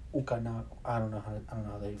 Ukana. I don't know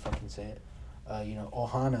how they fucking say it.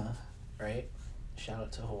 Ohana, right? Shout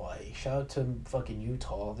out to Hawaii. Shout out to fucking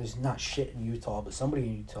Utah. There's not shit in Utah, but somebody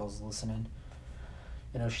in Utah's listening.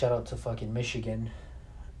 Shout out to fucking Michigan.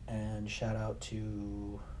 And shout out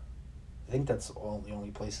to I think that's all the only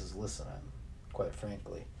places listening, quite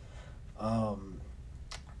frankly. Um,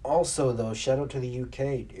 Also, though, shout out to the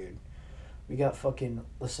UK, dude. We got fucking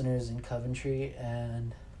listeners in Coventry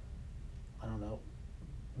and I don't know.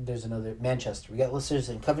 There's another Manchester. We got listeners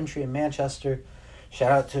in Coventry and Manchester.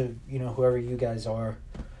 Shout out to whoever you guys are.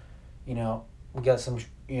 You know we got some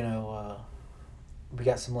we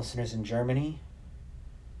got some listeners in Germany.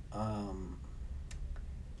 Um,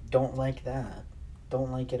 don't like that.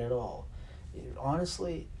 Don't like it at all.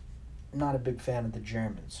 Honestly, not a big fan of the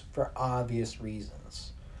Germans for obvious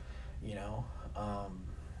reasons. You know, um,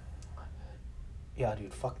 yeah,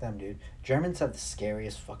 dude, fuck them, dude. Germans have the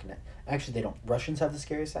scariest fucking. Actually, they don't. Russians have the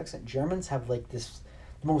scariest accent. Germans have like this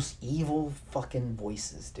most evil fucking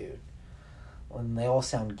voices, dude. And they all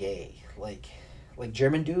sound gay. Like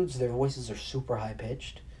German dudes, their voices are super high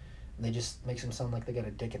pitched. And they just makes them sound like they got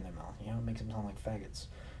a dick in their mouth. It makes them sound like faggots.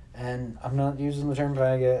 And I'm not using the term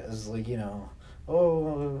faggot as like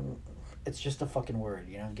oh, it's just a fucking word.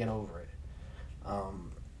 Get over it.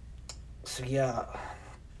 Um, so yeah,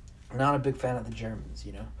 not a big fan of the Germans.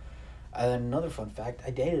 And another fun fact,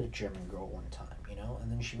 I dated a German girl one time.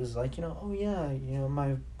 And then she was like, oh yeah,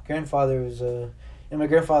 my grandfather was, my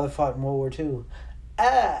grandfather fought in World War II.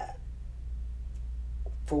 Ah,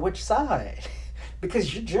 for which side?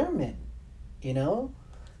 Because you're German, you know?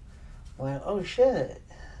 Like, oh shit.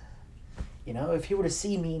 If he were to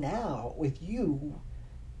see me now with you,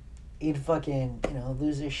 he'd fucking,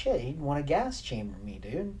 lose his shit. He'd want to gas chamber me,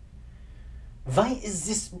 dude. Why is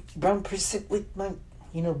this brown person with my,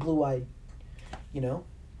 blue-eyed, you know?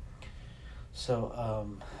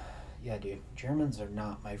 So, yeah, dude, Germans are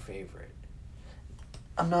not my favorite.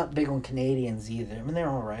 I'm not big on Canadians either. I mean, they're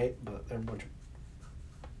alright, but they're a bunch of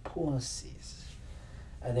pussies.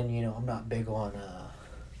 And then, I'm not big on,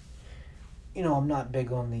 I'm not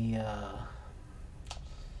big on the,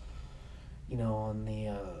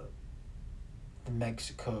 the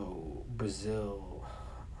Mexico, Brazil,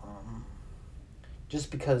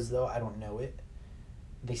 just because, though, I don't know it.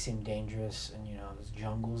 They seem dangerous, and, there's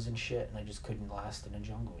jungles and shit, and I just couldn't last in a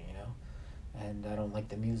jungle, and I don't like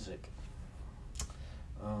the music.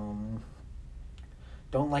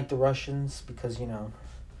 Don't like the Russians because,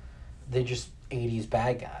 they're just 80s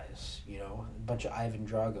bad guys, a bunch of Ivan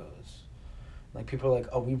Dragos. Like, people are like,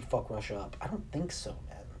 oh, we fuck Russia up. I don't think so,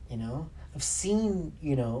 man, I've seen,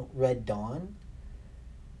 Red Dawn,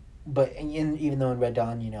 but even though in Red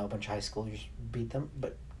Dawn, a bunch of high schoolers beat them,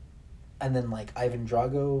 and then, like, Ivan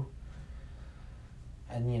Drago,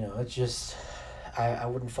 and, it's just, I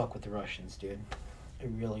wouldn't fuck with the Russians, dude. I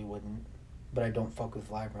really wouldn't. But I don't fuck with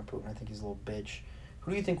Vladimir Putin. I think he's a little bitch.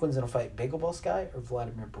 Who do you think wins in a fight, Big Boss Guy or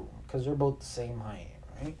Vladimir Putin? Because they're both the same height,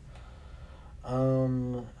 right?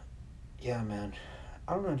 Yeah, man.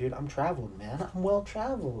 I don't know, dude. I'm traveled, man. I'm well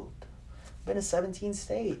traveled. Been to 17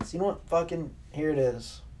 states. You know what? Fucking, here it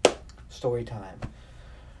is. Story time.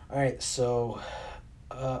 Alright, so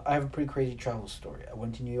I have a pretty crazy travel story. I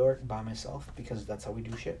went to New York by myself because that's how we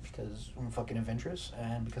do shit. Because I'm fucking adventurous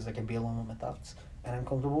and because I can be alone with my thoughts. And I'm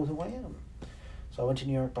comfortable with who I am. So I went to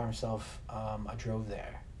New York by myself. I drove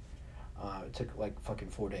there. It took like fucking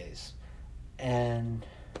 4 days. And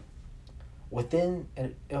it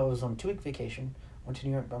was on a 2-week vacation. Went to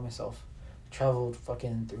New York by myself. Traveled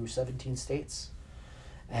fucking through 17 states.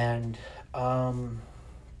 And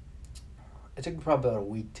it took me probably about a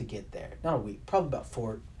week to get there. Not a week, probably about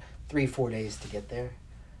 4 days to get there.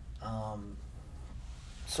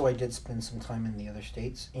 So I did spend some time in the other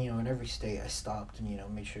states. In every state I stopped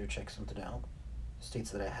and, made sure to check something out.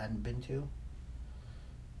 States that I hadn't been to.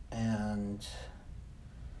 And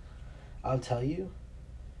I'll tell you,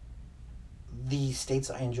 the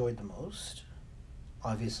states I enjoyed the most,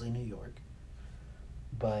 obviously New York,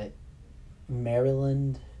 but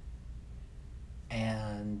Maryland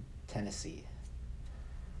and Tennessee.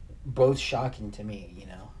 Both shocking to me,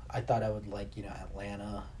 I thought I would like,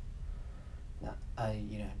 Atlanta.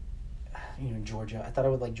 Georgia. I thought I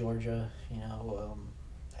would like Georgia,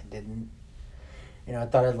 I didn't. I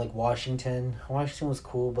thought I'd like Washington. Washington was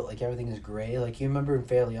cool, but like everything is gray. Like, you remember in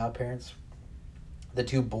Fairly Odd Parents, the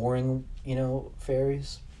two boring,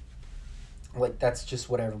 fairies? Like, that's just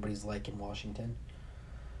what everybody's like in Washington.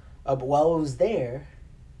 But while I was there,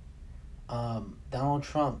 Donald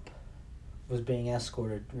Trump was being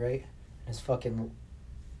escorted, right? His fucking,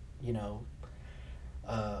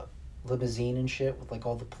 limousine and shit with like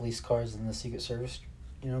all the police cars and the Secret Service,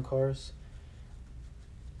 cars.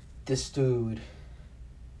 This dude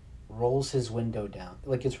rolls his window down.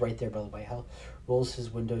 Like, it's right there by the White House. Rolls his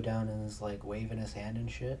window down and is like waving his hand and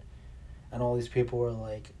shit. And all these people were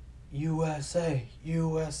like, USA,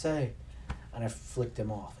 USA. and I flicked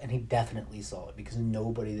him off, and he definitely saw it because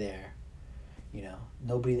nobody there,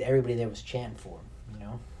 everybody there was chanting for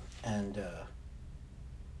him, and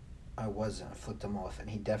I wasn't. I flicked him off, and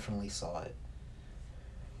he definitely saw it.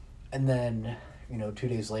 And then, 2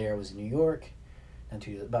 days later, I was in New York, and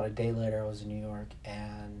about a day later, I was in New York,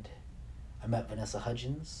 and I met Vanessa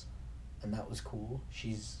Hudgens, and that was cool.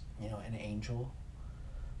 She's, an angel.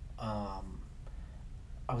 I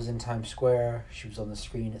was in Times Square. She was on the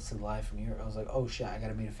screen. It said live from New York. I was like, oh shit, I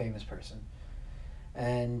gotta meet a famous person.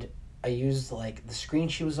 And I used, like, the screen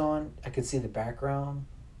she was on, I could see the background.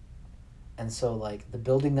 And so, like, the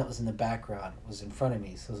building that was in the background was in front of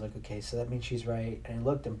me. So I was like, okay, so that means she's right. And I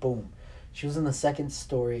looked, and boom, she was in the second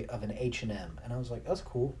story of an H&M. And I was like, that's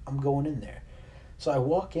cool. I'm going in there. So I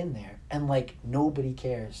walk in there, and, like, nobody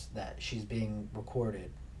cares that she's being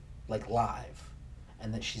recorded, like, live.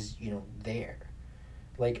 And that she's, there.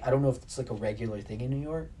 Like, I don't know if it's, like, a regular thing in New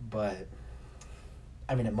York, but,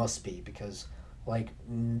 I mean, it must be, because, like,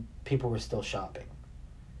 people were still shopping.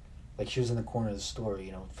 Like, she was in the corner of the store,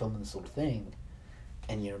 filming this little thing,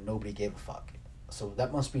 and, nobody gave a fuck. So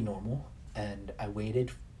that must be normal. And I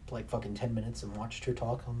waited, like, fucking 10 minutes and watched her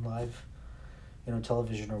talk on live,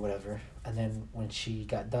 television or whatever. And then when she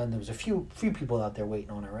got done, there was a few people out there waiting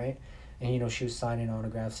on her, right? And, she was signing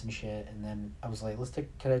autographs and shit. And then I was like,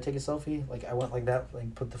 can I take a selfie? Like, I went like that,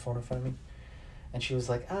 like, put the phone in front of me. And she was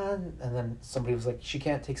like, and then somebody was like, she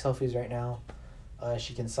can't take selfies right now.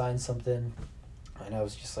 She can sign something. And I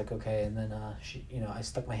was just like, okay. And then she, I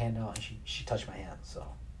stuck my hand out, and she touched my hand. So,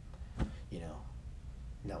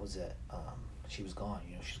 that was it. She was gone.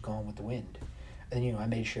 She was gone with the wind. And then, I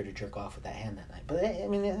made sure to jerk off with that hand that night. But I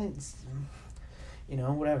mean, it's,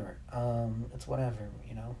 whatever. It's whatever.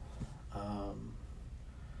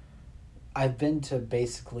 I've been to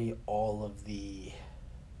basically all of the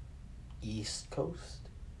East Coast.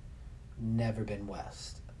 Never been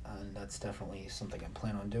West, and that's definitely something I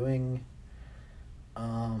plan on doing.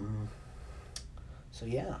 So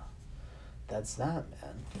yeah, that's that,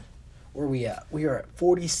 man. Where are we at? We are at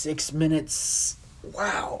 46 minutes.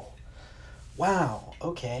 Wow.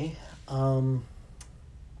 Okay. I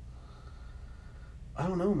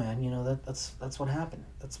don't know, man. That's what happened.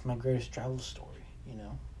 That's my greatest travel story.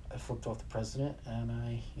 I flipped off the president, and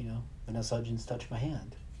Vanessa Hudgens touched my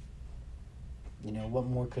hand. What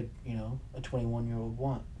more could a 21-year-old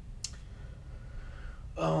want?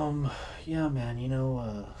 Yeah,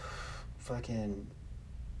 man. Fucking.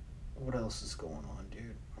 What else is going on,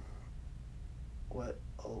 dude? What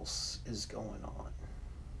else is going on?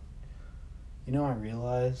 I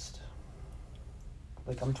realized,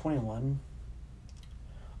 like, I'm 21.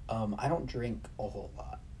 I don't drink a whole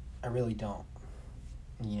lot. I really don't.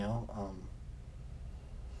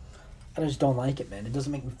 I just don't like it, man. It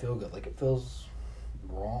doesn't make me feel good. Like, it feels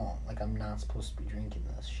wrong. Like, I'm not supposed to be drinking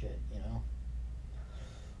this shit,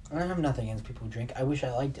 I have nothing against people who drink. I wish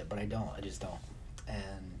I liked it, but I don't. I just don't.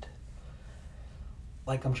 And,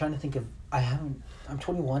 like, I'm trying to think of... I'm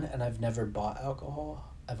 21, and I've never bought alcohol.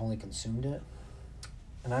 I've only consumed it.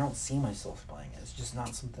 And I don't see myself buying it. It's just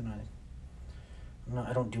not something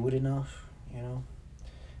I don't do it enough,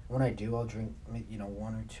 When I do, I'll drink,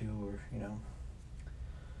 one or two, or,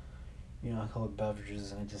 alcoholic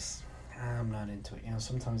beverages, and I'm not into it.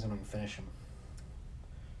 Sometimes I don't even finish them.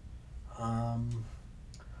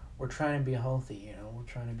 We're trying to be healthy, We're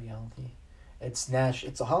trying to be healthy. It's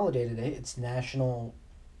a holiday today. It's National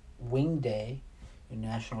Wing Day,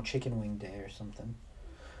 National Chicken Wing Day or something.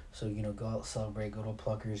 So, go out, celebrate, go to a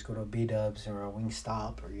Pluckers, go to a B-Dubs or a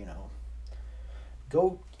Wingstop, or,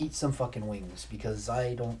 go eat some fucking wings, because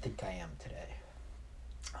I don't think I am today.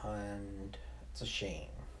 And it's a shame,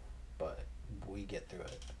 but we get through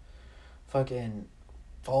it. Fucking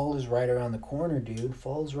fall is right around the corner, dude.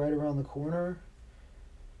 Fall's right around the corner.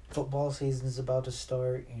 Football season's about to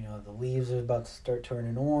start. The leaves are about to start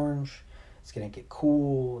turning orange. It's gonna get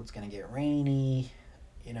cool. It's gonna get rainy.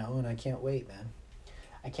 And I can't wait, man.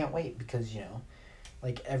 I can't wait because,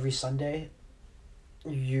 like, every Sunday,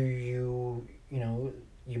 you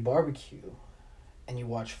barbecue and you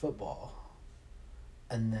watch football.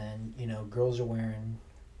 And then, girls are wearing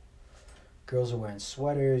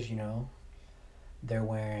sweaters, They're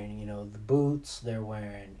wearing, the boots. They're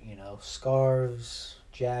wearing, scarves,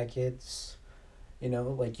 jackets.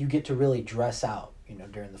 Like, you get to really dress out,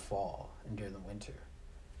 during the fall and during the winter.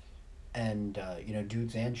 And,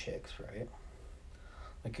 dudes and chicks, right?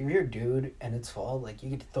 Like, if you're a dude and it's fall, like,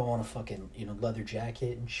 you get to throw on a fucking, leather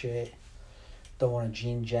jacket and shit. Throw on a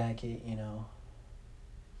jean jacket,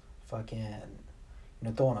 Fucking,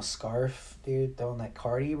 throw on a scarf, dude. Throw on that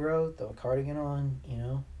cardi, bro. Throw a cardigan on,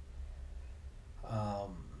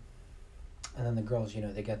 the girls,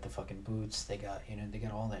 they got the fucking boots, they got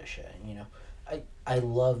all that shit. And, I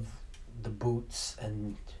love the boots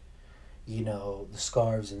and, the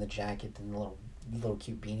scarves and the jacket and the little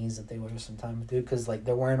cute beanies that they wear sometimes, dude. Because like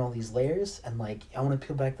they're wearing all these layers, and like I want to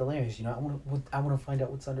peel back the layers. I want to find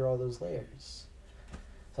out what's under all those layers.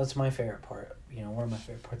 So that's my favorite part. One of my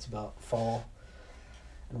favorite parts about fall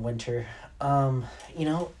and winter.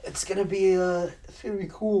 It's gonna be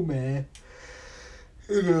cool, man.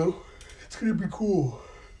 It's gonna be cool.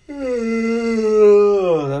 That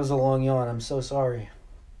was a long yawn. I'm so sorry.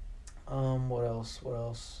 What else? What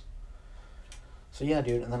else? So yeah,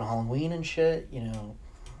 dude, and then Halloween and shit.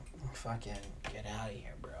 Fucking get out of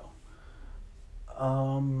here, bro.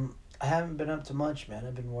 I haven't been up to much, man.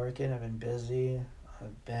 I've been working. I've been busy.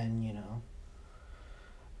 I've been,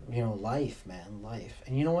 life, man, life.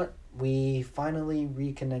 And you know what? We finally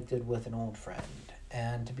reconnected with an old friend.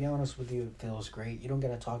 And to be honest with you, it feels great. You don't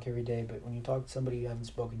gotta talk every day, but when you talk to somebody you haven't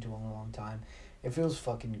spoken to in a long time, it feels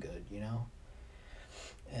fucking good,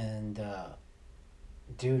 And,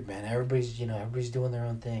 dude, man, everybody's doing their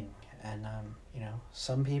own thing. And,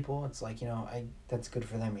 some people, it's like, that's good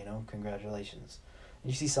for them, congratulations.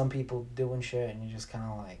 And you see some people doing shit and you're just kind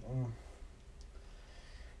of like,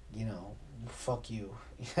 fuck you.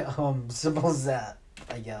 Simple as that,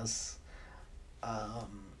 I guess.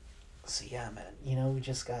 So yeah, man, we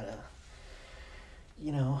just gotta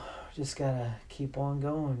keep on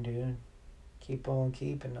going, dude. Keep on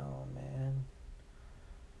keeping on, man.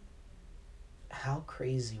 How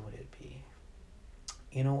crazy would it be?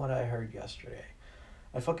 You know what I heard yesterday?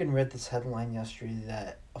 I fucking read this headline yesterday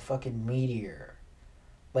that a fucking meteor,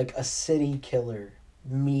 like a city killer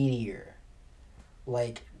meteor,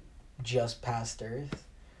 like just passed Earth.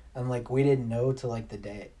 And like we didn't know till like the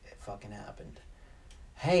day it fucking happened.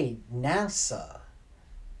 Hey, NASA,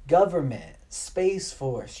 government, Space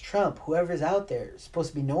Force, Trump, whoever's out there is supposed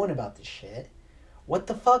to be knowing about this shit. What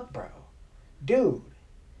the fuck, bro? Dude,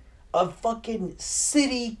 a fucking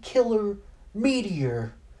city killer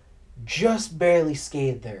meteor just barely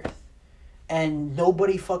scathed Earth. And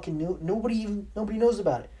nobody fucking knew, nobody knows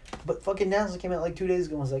about it. But fucking NASA came out like 2 days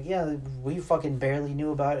ago and was like, yeah, we fucking barely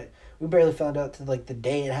knew about it. We barely found out till like the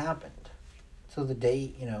day it happened. So the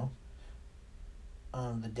day,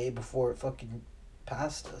 the day before it fucking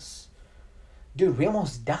passed us. Dude, we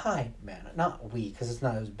almost died, man. Not we, because it's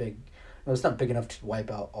not as big. No, it's not big enough to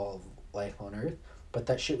wipe out all of life on Earth. But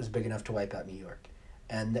that shit was big enough to wipe out New York.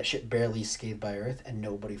 And that shit barely scathed by Earth, and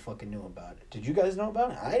nobody fucking knew about it. Did you guys know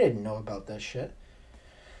about it? I didn't know about that shit.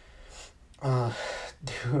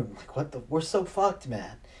 Dude, like what the... We're so fucked,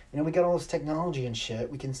 man. We got all this technology and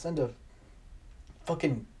shit. We can send a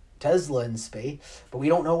fucking Tesla in space, but we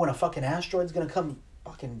don't know when a fucking asteroid's gonna come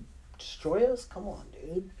fucking destroy us? Come on,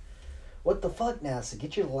 dude. What the fuck, NASA?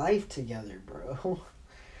 Get your life together, bro.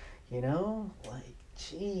 Like,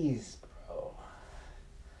 jeez, bro.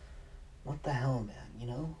 What the hell, man?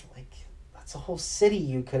 Like, that's a whole city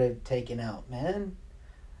you could have taken out, man.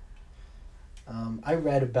 I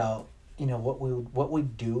read about, what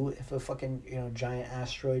we'd do if a fucking, giant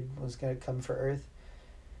asteroid was gonna come for Earth.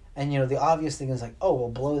 And, the obvious thing is like, oh, we'll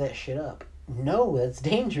blow that shit up. No, that's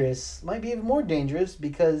dangerous. Might be even more dangerous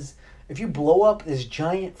because if you blow up this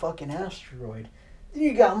giant fucking asteroid, then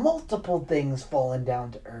you got multiple things falling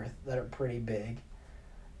down to Earth that are pretty big.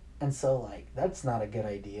 And so, like, that's not a good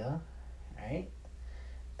idea, right?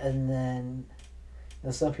 And then,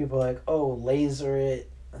 some people are like, oh, laser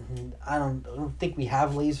it. And I don't think we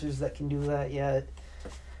have lasers that can do that yet.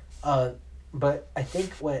 But I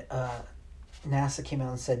think what NASA came out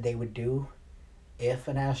and said they would do if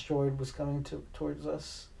an asteroid was coming towards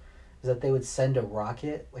us is that they would send a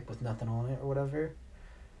rocket, like with nothing on it or whatever.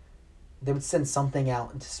 They would send something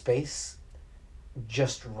out into space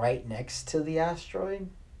just right next to the asteroid,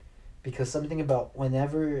 because something about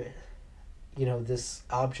whenever, this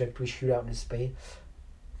object we shoot out into space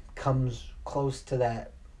comes close to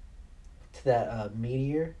that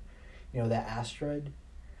meteor, that asteroid,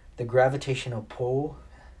 the gravitational pull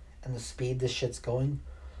and the speed this shit's going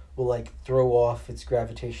will like throw off its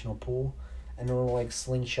gravitational pull, and it will like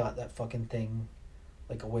slingshot that fucking thing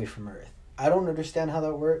like away from Earth. I don't understand how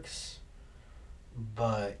that works,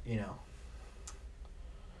 but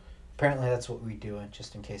apparently that's what we do,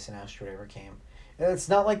 just in case an asteroid ever came. And it's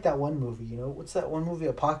not like that one movie, what's that one movie,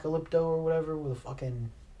 Apocalypto or whatever, where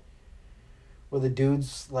the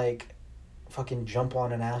dudes like fucking jump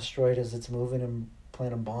on an asteroid as it's moving and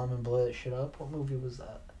plant a bomb and blow that shit up. What movie was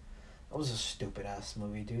that? That was a stupid ass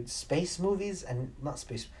movie, dude. Space movies and not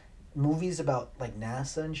space movies about like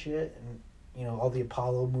NASA and shit, and all the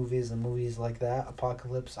Apollo movies and movies like that.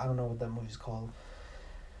 Apocalypse. I don't know what that movie's called.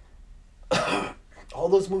 all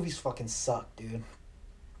those movies fucking suck, dude.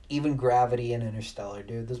 Even Gravity and Interstellar,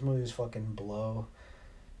 dude. Those movies fucking blow.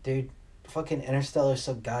 Dude, fucking Interstellar's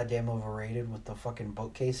so goddamn overrated with the fucking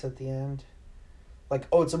bookcase at the end. Like,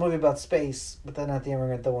 oh, it's a movie about space, but then at the end we're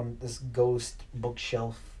gonna throw in this ghost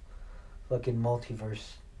bookshelf fucking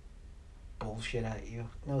multiverse bullshit at you.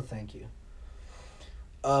 No, thank you.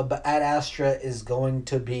 But Ad Astra is going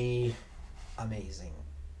to be amazing.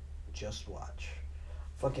 Just watch.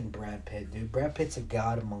 Fucking Brad Pitt, dude. Brad Pitt's a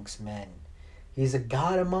god amongst men. He's a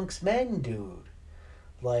god amongst men, dude.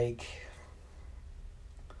 Like,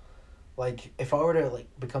 if I were to, like,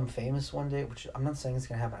 become famous one day, which I'm not saying it's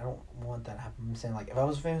gonna happen, I don't want that to happen. I'm saying, like, if I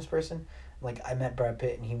was a famous person, like, I met Brad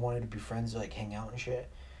Pitt and he wanted to be friends, or, like, hang out and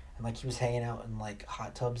shit, and, like, he was hanging out in, like,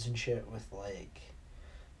 hot tubs and shit with, like,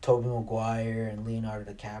 Tobey Maguire and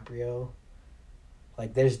Leonardo DiCaprio,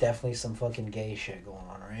 like, there's definitely some fucking gay shit going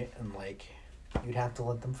on, right? And, like, you'd have to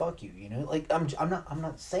let them fuck you, you know? Like, I'm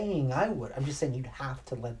not saying I would. I'm just saying you'd have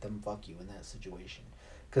to let them fuck you in that situation.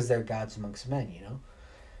 Because they're gods amongst men, you know?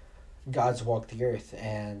 Gods walk the earth,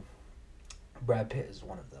 and Brad Pitt is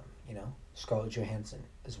one of them, you know? Scarlett Johansson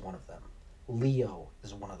is one of them. Leo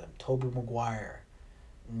is one of them. Tobey Maguire,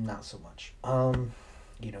 not so much.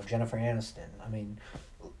 You know, Jennifer Aniston. I mean,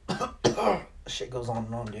 shit goes on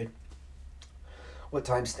and on, dude. What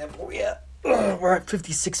time stamp are we at? We're at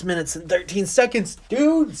 56 minutes and 13 seconds,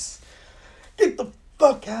 dudes! Get the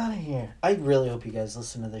fuck out of here. I really hope you guys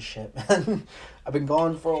listen to this shit, man. I've been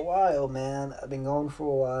gone for a while, man.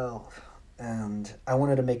 And I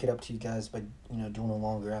wanted to make it up to you guys by, you know, doing a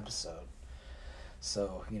longer episode.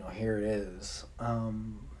 So, you know, here it is.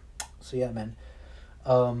 So yeah, man.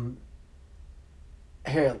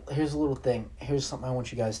 Here's a little thing. Here's something I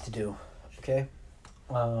want you guys to do. Okay?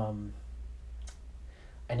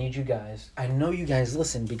 I need you guys. I know you guys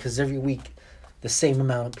listen because every week the same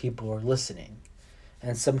amount of people are listening.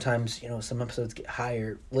 And sometimes, you know, some episodes get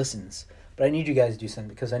higher listens. But I need you guys to do something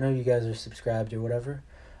because I know you guys are subscribed or whatever.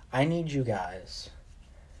 I need you guys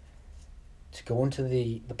to go into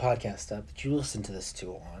the podcast app that you listen to this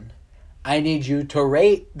to on. I need you to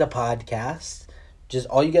rate the podcast. Just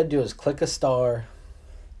all you got to do is click a star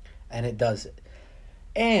and it does it.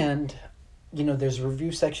 And, you know, there's a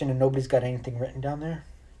review section and nobody's got anything written down there.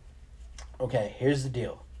 Okay, here's the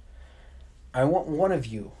deal. I want one of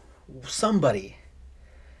you, somebody,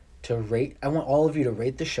 to rate. I want all of you to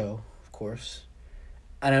rate the show, of course.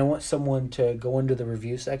 And I want someone to go into the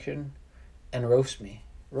review section and roast me.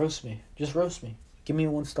 Roast me. Just roast me. Give me a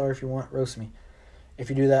 1 star if you want. Roast me. If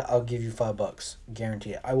you do that, I'll give you $5.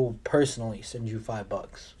 Guarantee it. I will personally send you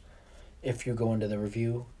 $5 if you go into the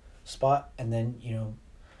review spot and then, you know,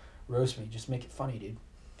 roast me. Just make it funny, dude.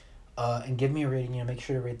 And give me a rating, you know, make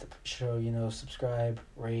sure to rate the show, you know, subscribe,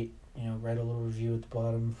 rate, you know, write a little review at the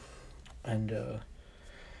bottom. And,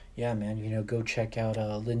 yeah, man, you know, go check out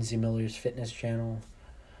Lindsay Miller's fitness channel.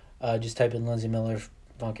 Just type in Lindsay Miller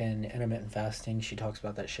fucking intermittent fasting. She talks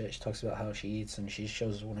about that shit. She talks about how she eats and she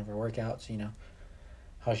shows one of her workouts, you know,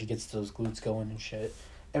 how she gets those glutes going and shit.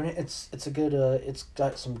 I mean, it's a good, it's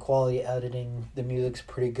got some quality editing. The music's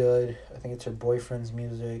pretty good. I think it's her boyfriend's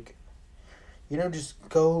music. You know, just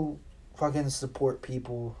go fucking support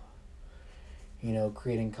people, you know,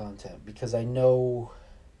 creating content. Because I know,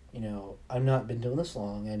 you know, I've not been doing this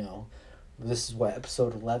long, I know. This is what,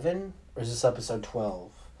 episode 11? Or is this episode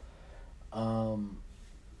 12?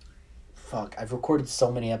 Fuck, I've recorded so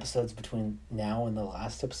many episodes between now and the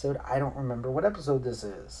last episode. I don't remember what episode this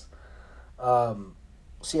is. So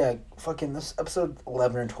yeah, fucking this episode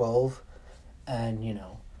 11 or 12. And, you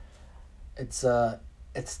know, it's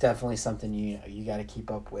definitely something you got to keep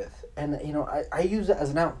up with. And, you know, I use it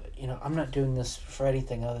as an outlet. You know, I'm not doing this for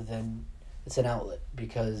anything other than it's an outlet.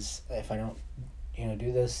 Because if I don't, you know,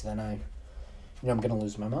 do this, then I'm going to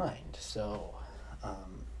lose my mind. So,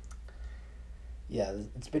 yeah,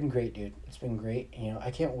 it's been great, dude. It's been great. You know,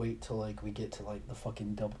 I can't wait till, like, we get to, like, the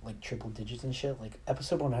fucking triple digits and shit. Like,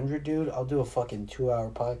 episode 100, dude, I'll do a fucking 2-hour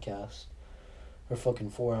podcast. Or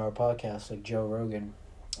fucking 4-hour podcast like Joe Rogan.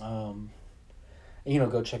 You know,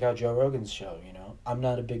 go check out Joe Rogan's show, you know. I'm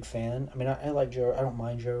not a big fan. I mean, I like Joe. I don't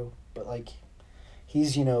mind Joe. But, like,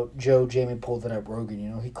 he's, you know, Joe Jamie pulled it up Rogan, you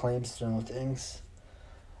know. He claims to know things.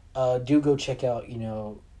 Do go check out, you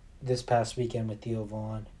know, This Past Weekend with Theo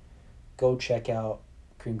Vaughn. Go check out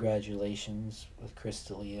Congratulations with Chris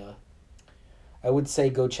D'Elia. I would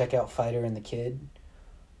say go check out Fighter and the Kid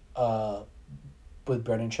with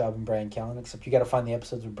Brennan Schaub and Brian Callen, except you got to find the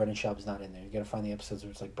episodes where Brennan Schaub's not in there. You got to find the episodes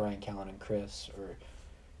where it's like Brian Callen and Chris, or,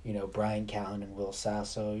 you know, Brian Callen and Will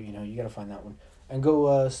Sasso. You know, you got to find that one. And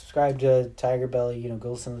go subscribe to Tiger Belly. You know,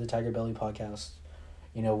 go listen to the Tiger Belly podcast,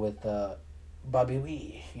 you know, with Bobby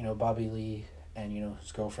Lee. Bobby Lee and,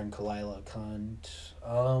 his girlfriend Kalila Kunt.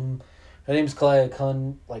 Her name's Kalila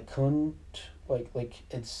Kunt, like Kunt, like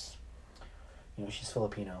it's, she's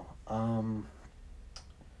Filipino. And,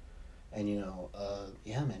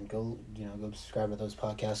 yeah, man, go subscribe to those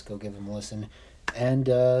podcasts, go give them a listen. And,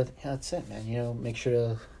 yeah, that's it, man. Make sure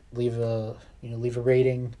to leave a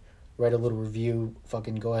rating, write a little review,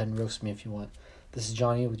 fucking go ahead and roast me if you want. This is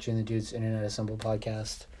Johnny with June the Dudes Internet Assemble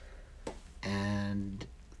podcast. And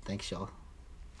thanks, y'all.